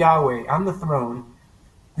holiness of Yahweh on the throne,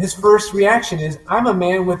 his first reaction is, I'm a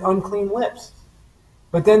man with unclean lips.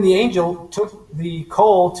 But then the angel took the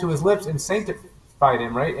coal to his lips and sanctified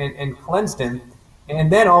him, right? And cleansed him.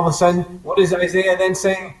 And then all of a sudden, what is Isaiah then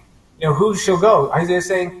saying? Who shall go? Isaiah is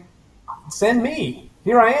saying, send me.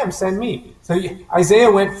 Here I am, send me. So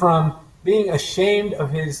Isaiah went from being ashamed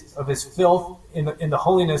of his filth in the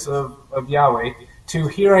holiness of Yahweh to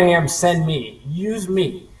here I am, send me, use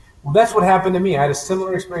me. Well, that's what happened to me. I had a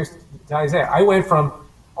similar experience to Isaiah. I went from,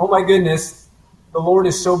 oh my goodness, the Lord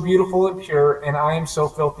is so beautiful and pure, and I am so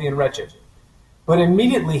filthy and wretched. But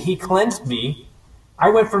immediately He cleansed me. I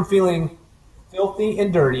went from feeling filthy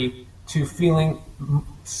and dirty to feeling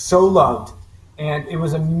so loved, and it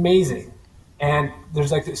was amazing. And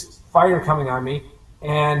there's like this fire coming on me,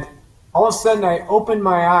 and all of a sudden I opened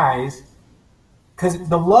my eyes because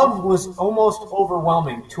the love was almost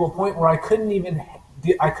overwhelming to a point where I couldn't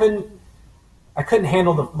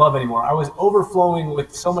handle the love anymore. I was overflowing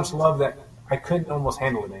with so much love that I couldn't almost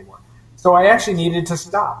handle it anymore. So I actually needed to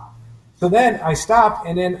stop. So then I stopped,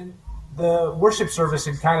 and then the worship service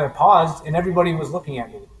had kind of paused, and everybody was looking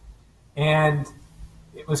at me. And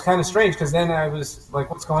it was kind of strange, because then I was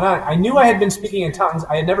like, what's going on? I knew I had been speaking in tongues.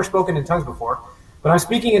 I had never spoken in tongues before. But I'm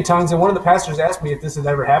speaking in tongues, and one of the pastors asked me if this had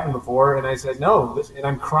ever happened before, and I said, no. And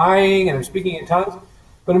I'm crying, and I'm speaking in tongues.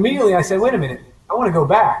 But immediately I said, wait a minute, I want to go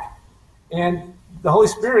back. And the Holy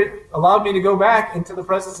Spirit allowed me to go back into the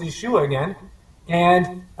presence of Yeshua again.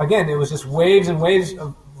 And again, it was just waves and waves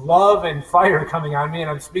of love and fire coming on me, and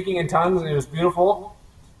I'm speaking in tongues, and it was beautiful.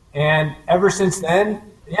 And ever since then,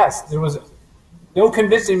 yes, there was no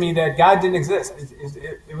convincing me that God didn't exist.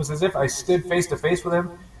 It was as if I stood face to face with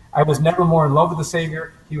Him. I was never more in love with the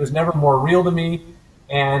Savior. He was never more real to me.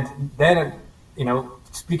 And then,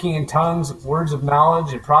 speaking in tongues, words of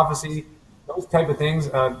knowledge and prophecy, those type of things,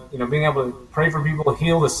 being able to pray for people,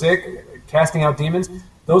 heal the sick, casting out demons,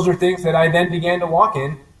 those are things that I then began to walk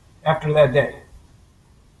in after that day.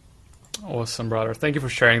 Awesome, brother. Thank you for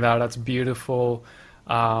sharing that. That's beautiful.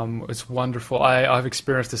 It's wonderful. I've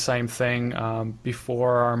experienced the same thing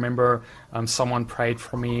before. I remember someone prayed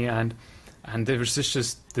for me, and there was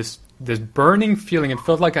just this burning feeling. It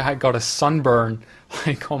felt like I had got a sunburn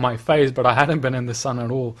on my face, but I hadn't been in the sun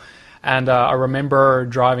at all. And I remember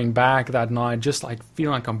driving back that night, just like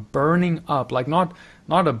feeling like I'm burning up, like not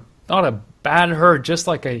a bad hurt, just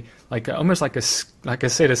like almost like I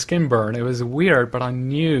said, a skin burn. It was weird, but I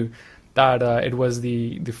knew that it was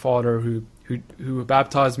the Father who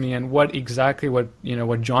baptized me, and what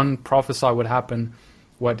John prophesied would happen,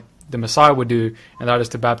 what the Messiah would do, and that is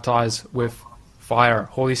to baptize with fire,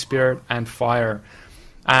 Holy Spirit and fire.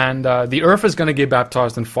 And the earth is going to get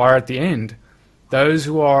baptized in fire at the end. Those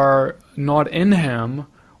who are not in Him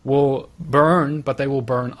will burn, but they will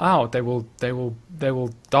burn out. They will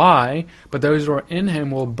die, but those who are in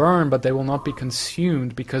Him will burn, but they will not be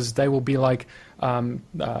consumed, because they will be like,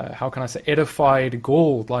 edified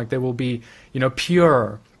gold. Like they will be,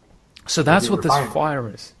 pure. So that's what this fire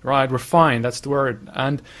is, right? Refined. That's the word.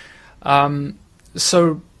 And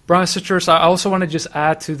so, brothers and sisters, I also want to just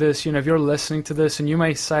add to this. If you're listening to this, and you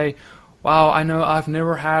may say, wow, I know I've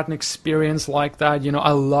never had an experience like that.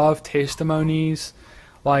 I love testimonies.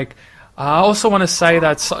 Like, I also want to say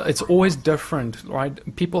that it's always different,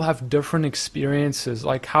 right? People have different experiences.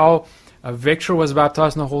 Like how Victor was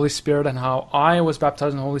baptized in the Holy Spirit and how I was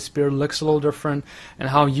baptized in the Holy Spirit looks a little different. And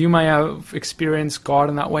how you may have experienced God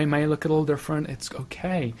in that way may look a little different. It's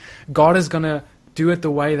okay. God is going to do it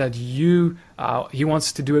the way that He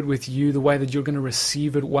wants to do it with you, the way that you're going to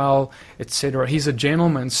receive it well, etc. He's a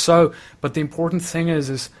gentleman. So, but the important thing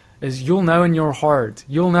is you'll know in your heart.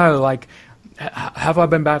 You'll know, like, have I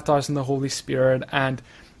been baptized in the Holy Spirit? And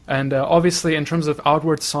obviously, in terms of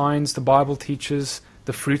outward signs, the Bible teaches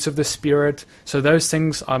the fruits of the Spirit. So those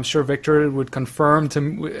things, I'm sure Victor would confirm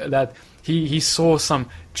that he saw some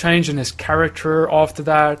change in his character after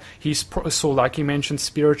that. He saw, like he mentioned,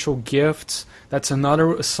 spiritual gifts. That's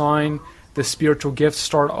another sign. The spiritual gifts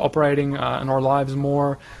start operating in our lives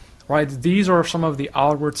more. Right? These are some of the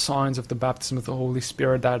outward signs of the baptism of the Holy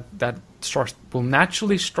Spirit that will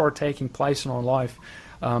naturally start taking place in our life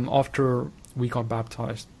after we got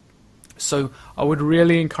baptized. So I would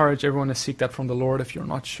really encourage everyone to seek that from the Lord if you're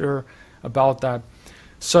not sure about that.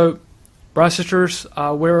 So, brothers and sisters,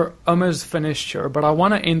 we're almost finished here, but I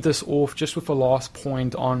want to end this off just with a last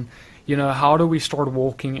point on, how do we start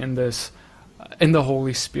walking in this, in the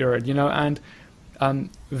Holy Spirit, and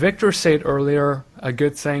Victor said earlier a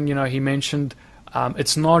good thing. He mentioned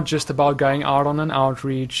it's not just about going out on an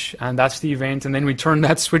outreach and that's the event, and then we turn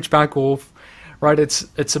that switch back off, right? It's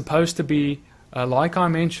supposed to be, like I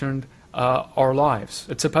mentioned, our lives.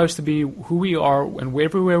 It's supposed to be who we are, and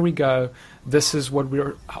everywhere we go, this is what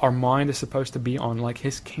our mind is supposed to be on, like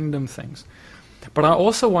His kingdom things. But I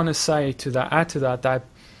also want to add to that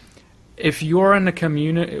if you're in a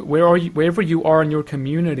community, wherever you are in your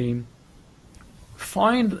community,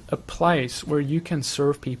 find a place where you can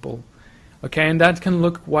serve people. Okay, and that can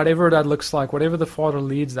look whatever that looks like, whatever the Father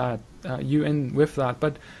leads you in with that.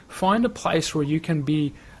 But find a place where you can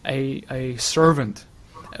be a servant,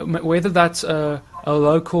 whether that's a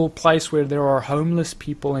local place where there are homeless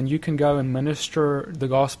people and you can go and minister the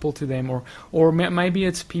gospel to them, or maybe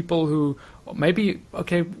it's people who,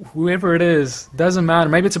 whoever it is, doesn't matter.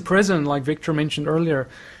 Maybe it's a prison, like Victor mentioned earlier.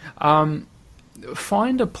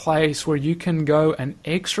 Find a place where you can go and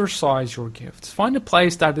exercise your gifts. Find a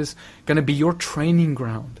place that is going to be your training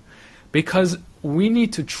ground, because we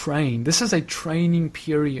need to train. This is a training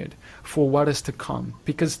period for what is to come,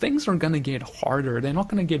 because things are going to get harder. They're not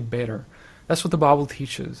going to get better. That's what the Bible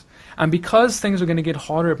teaches. And because things are going to get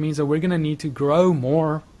harder, it means that we're going to need to grow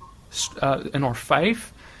more in our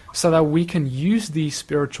faith so that we can use these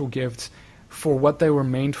spiritual gifts for what they were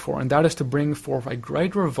meant for, and that is to bring forth a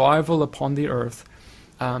great revival upon the earth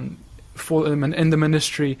in the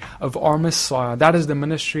ministry of our Messiah. That is the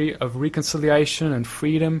ministry of reconciliation and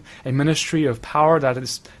freedom, a ministry of power that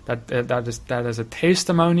is a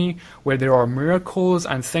testimony where there are miracles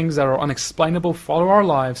and things that are unexplainable follow our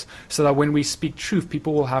lives, so that when we speak truth,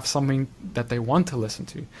 people will have something that they want to listen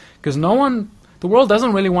to. Because the world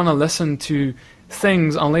doesn't really want to listen to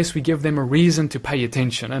things unless we give them a reason to pay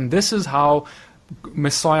attention. And this is how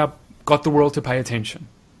Messiah got the world to pay attention,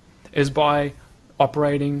 is by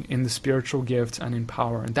operating in the spiritual gifts and in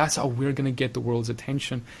power. And that's how we're going to get the world's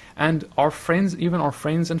attention, and our friends, even our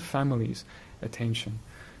friends and families' attention.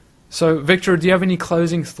 So, Victor, do you have any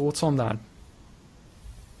closing thoughts on that?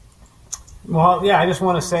 Well, yeah, I just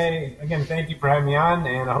want to say, again, thank you for having me on,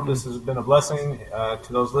 and I hope this has been a blessing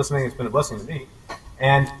to those listening. It's been a blessing to me.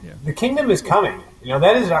 And the kingdom is coming.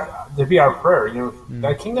 That is to be our prayer.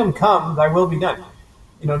 Thy kingdom come, thy will be done.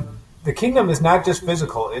 The kingdom is not just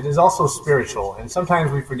physical, it is also spiritual. And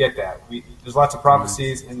sometimes we forget that. There's lots of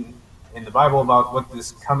prophecies in the Bible about what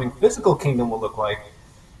this coming physical kingdom will look like.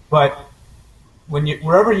 But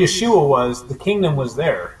wherever Yeshua was, the kingdom was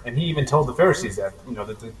there. And he even told the Pharisees that,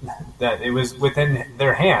 that it was within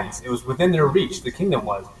their hands. It was within their reach, the kingdom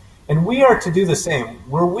was. And we are to do the same.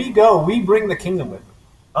 Where we go, we bring the kingdom with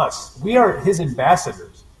us. We are his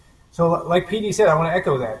ambassadors. So like PD said, I want to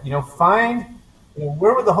echo that. Find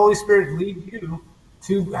where would the Holy Spirit lead you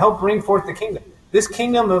to help bring forth the kingdom. This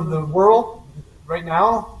kingdom of the world right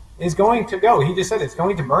now is going to go. He just said it's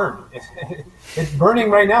going to burn. It's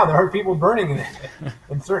burning right now. There are people burning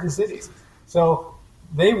in certain cities. So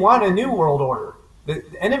they want a new world order. The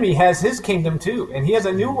enemy has his kingdom too, and he has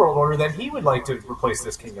a new world order that he would like to replace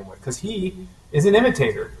this kingdom with, because he is an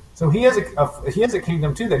imitator. So he has a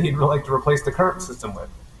kingdom too that he'd like to replace the current system with.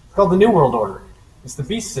 It's called the New World Order. It's the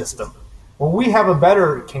beast system. Well, we have a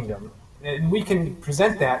better kingdom, and we can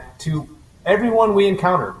present that to everyone we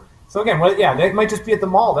encounter. So again, that might just be at the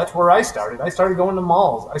mall. That's where I started. I started going to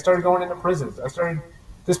malls. I started going into prisons. I started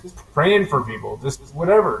just praying for people, just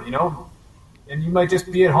whatever, And you might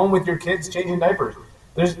just be at home with your kids changing diapers.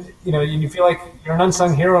 There's, you feel like you're an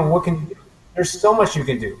unsung hero, and what can you do? There's so much you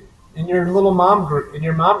can do. In your little mom group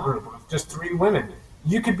of just 3 women,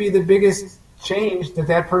 you could be the biggest change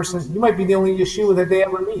that person, you might be the only Yeshua that they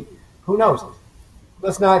ever meet. Who knows?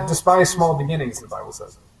 Let's not despise small beginnings, the Bible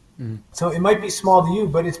says. So it might be small to you,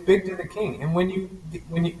 but it's big to the King. And when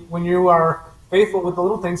you are faithful with the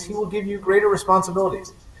little things, He will give you greater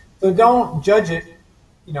responsibilities. So don't judge it,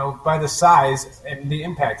 by the size and the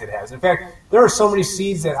impact it has. In fact, there are so many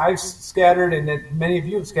seeds that I've scattered and that many of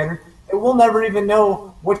you have scattered that we'll never even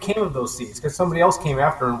know what came of those seeds because somebody else came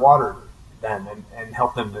after and watered them and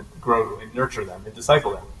helped them to grow and nurture them and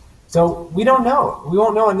disciple them. So we don't know. We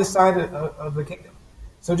won't know on this side of the kingdom.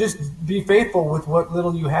 So just be faithful with what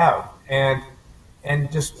little you have and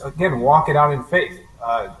just, again, walk it out in faith.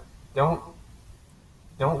 Don't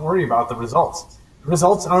worry about the results. The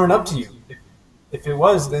results aren't up to you. If it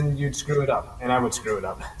was, then you'd screw it up, and I would screw it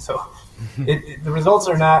up. So the results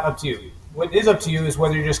are not up to you. What is up to you is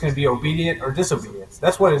whether you're just going to be obedient or disobedient.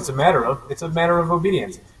 That's what it's a matter of. It's a matter of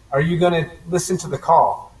obedience. Are you going to listen to the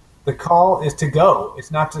call? The call is to go.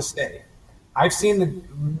 It's not to stay. I've seen the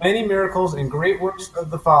many miracles and great works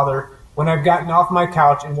of the Father when I've gotten off my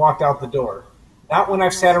couch and walked out the door. Not when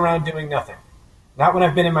I've sat around doing nothing. Not when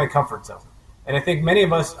I've been in my comfort zone. And I think many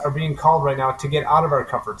of us are being called right now to get out of our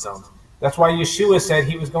comfort zones. That's why Yeshua said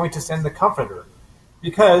He was going to send the Comforter.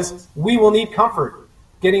 Because we will need comfort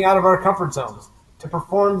getting out of our comfort zones to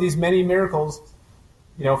perform these many miracles,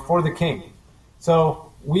 for the King.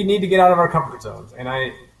 So we need to get out of our comfort zones. And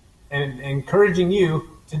I am encouraging you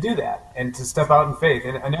to do that and to step out in faith.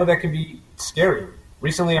 And I know that can be scary.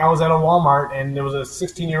 Recently, I was at a Walmart, and there was a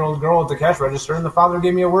 16-year-old girl at the cash register, and the Father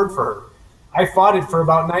gave me a word for her. I fought it for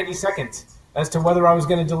about 90 seconds as to whether I was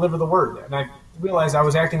going to deliver the word. And I realized I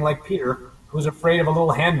was acting like Peter, who was afraid of a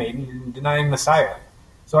little handmaiden and denying Messiah.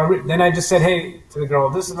 So then I just said, hey, to the girl,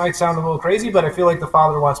 this might sound a little crazy, but I feel like the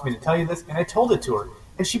Father wants me to tell you this. And I told it to her.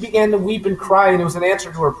 And she began to weep and cry, and it was an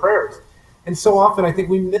answer to her prayers. And so often I think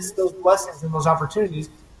we miss those blessings and those opportunities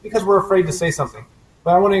because we're afraid to say something.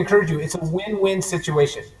 But I want to encourage you, it's a win-win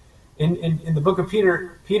situation. In the book of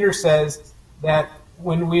Peter, Peter says that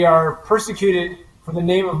when we are persecuted for the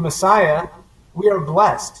name of Messiah, we are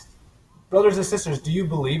blessed. Brothers and sisters, do you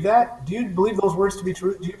believe that? Do you believe those words to be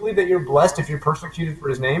true? Do you believe that you're blessed if you're persecuted for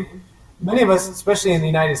His name? Many of us, especially in the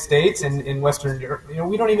United States and in Western Europe,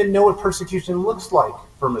 we don't even know what persecution looks like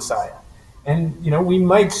for Messiah. And, we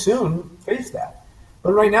might soon face that.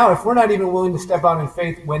 But right now, if we're not even willing to step out in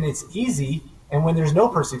faith when it's easy and when there's no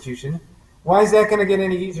persecution, why is that going to get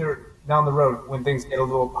any easier down the road when things get a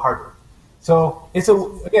little harder? So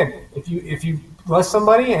again, if you bless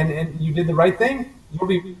somebody and you did the right thing, you'll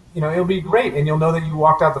be, it'll be great, and you'll know that you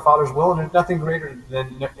walked out the Father's will, and there's nothing greater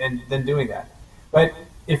than doing that. But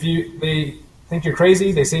if they think you're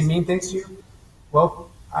crazy, they say mean things to you, well,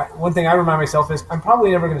 one thing I remind myself is I'm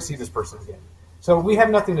probably never going to see this person again. So we have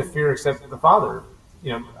nothing to fear except the Father,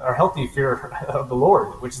 our healthy fear of the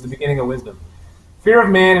Lord, which is the beginning of wisdom. Fear of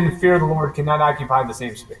man and fear of the Lord cannot occupy the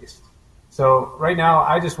same space. So right now,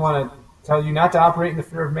 I just want to tell you not to operate in the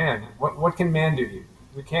fear of man. What can man do to you?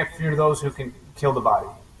 We can't fear those who can kill the body.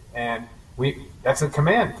 And that's a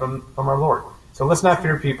command from our Lord. So let's not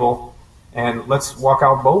fear people, and let's walk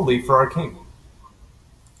out boldly for our King.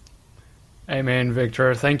 Amen,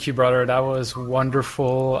 Victor. Thank you, brother. That was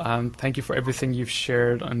wonderful. Thank you for everything you've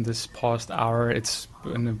shared on this past hour. It's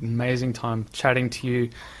an amazing time chatting to you.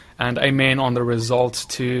 And amen on the results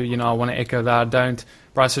too. I want to echo that. Brothers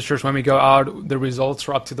and sisters, when we go out, the results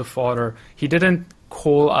are up to the Father. He didn't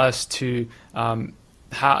call us to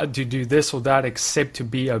do this or that except to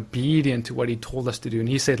be obedient to what He told us to do. And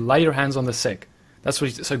He said, lay your hands on the sick. That's what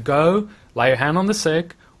He said. So go, lay your hand on the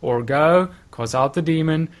sick, or go, cause out the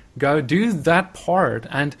demon, go, do that part.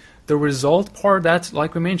 And the result part, that's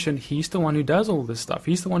like we mentioned, He's the one who does all this stuff.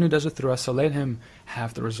 He's the one who does it through us, so let Him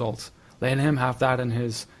have the results. Let Him have that in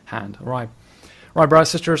His hand. All right, brothers and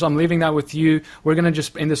sisters, I'm leaving that with you. We're going to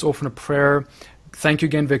just end this off in a prayer. Thank you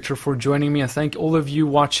again, Victor, for joining me, and thank all of you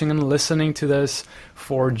watching and listening to this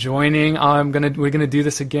for joining. We're gonna do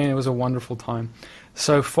this again. It was a wonderful time.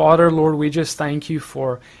 So, Father, Lord, we just thank You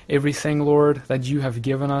for everything, Lord, that You have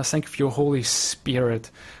given us. Thank You for Your Holy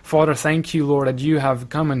Spirit. Father, thank You, Lord, that You have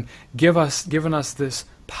come and given us this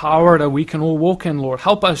power that we can all walk in, Lord.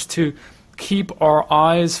 Help us to keep our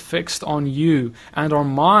eyes fixed on You and our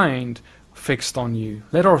mind fixed on You.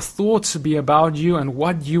 Let our thoughts be about You and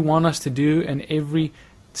what You want us to do in every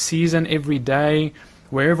season, every day,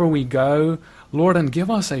 wherever we go. Lord, and give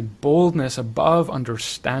us a boldness above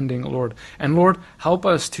understanding, Lord. And Lord, help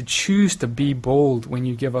us to choose to be bold when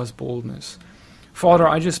You give us boldness. Father,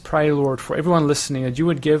 I just pray, Lord, for everyone listening, that You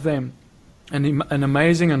would give them an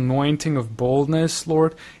amazing anointing of boldness,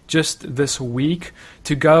 Lord, just this week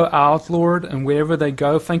to go out, Lord, and wherever they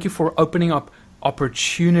go. Thank You for opening up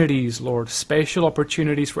opportunities, Lord, special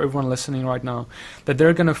opportunities for everyone listening right now, that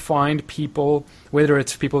they're going to find people, whether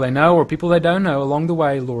it's people they know or people they don't know along the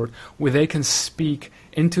way, Lord, where they can speak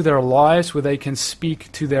into their lives, where they can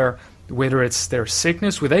speak to their, whether it's their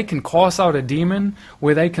sickness, where they can cast out a demon,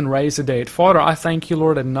 where they can raise the dead. Father, I thank you,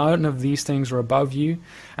 Lord, that none of these things are above you,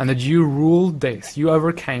 and that you ruled death. You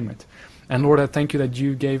overcame it. And Lord, I thank you that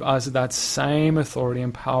you gave us that same authority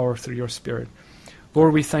and power through your Spirit.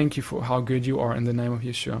 Lord, we thank you for how good you are in the name of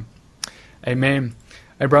Yeshua. Amen.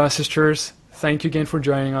 Hey, brothers and sisters, thank you again for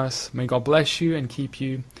joining us. May God bless you and keep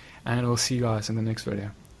you, and we'll see you guys in the next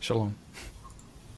video. Shalom.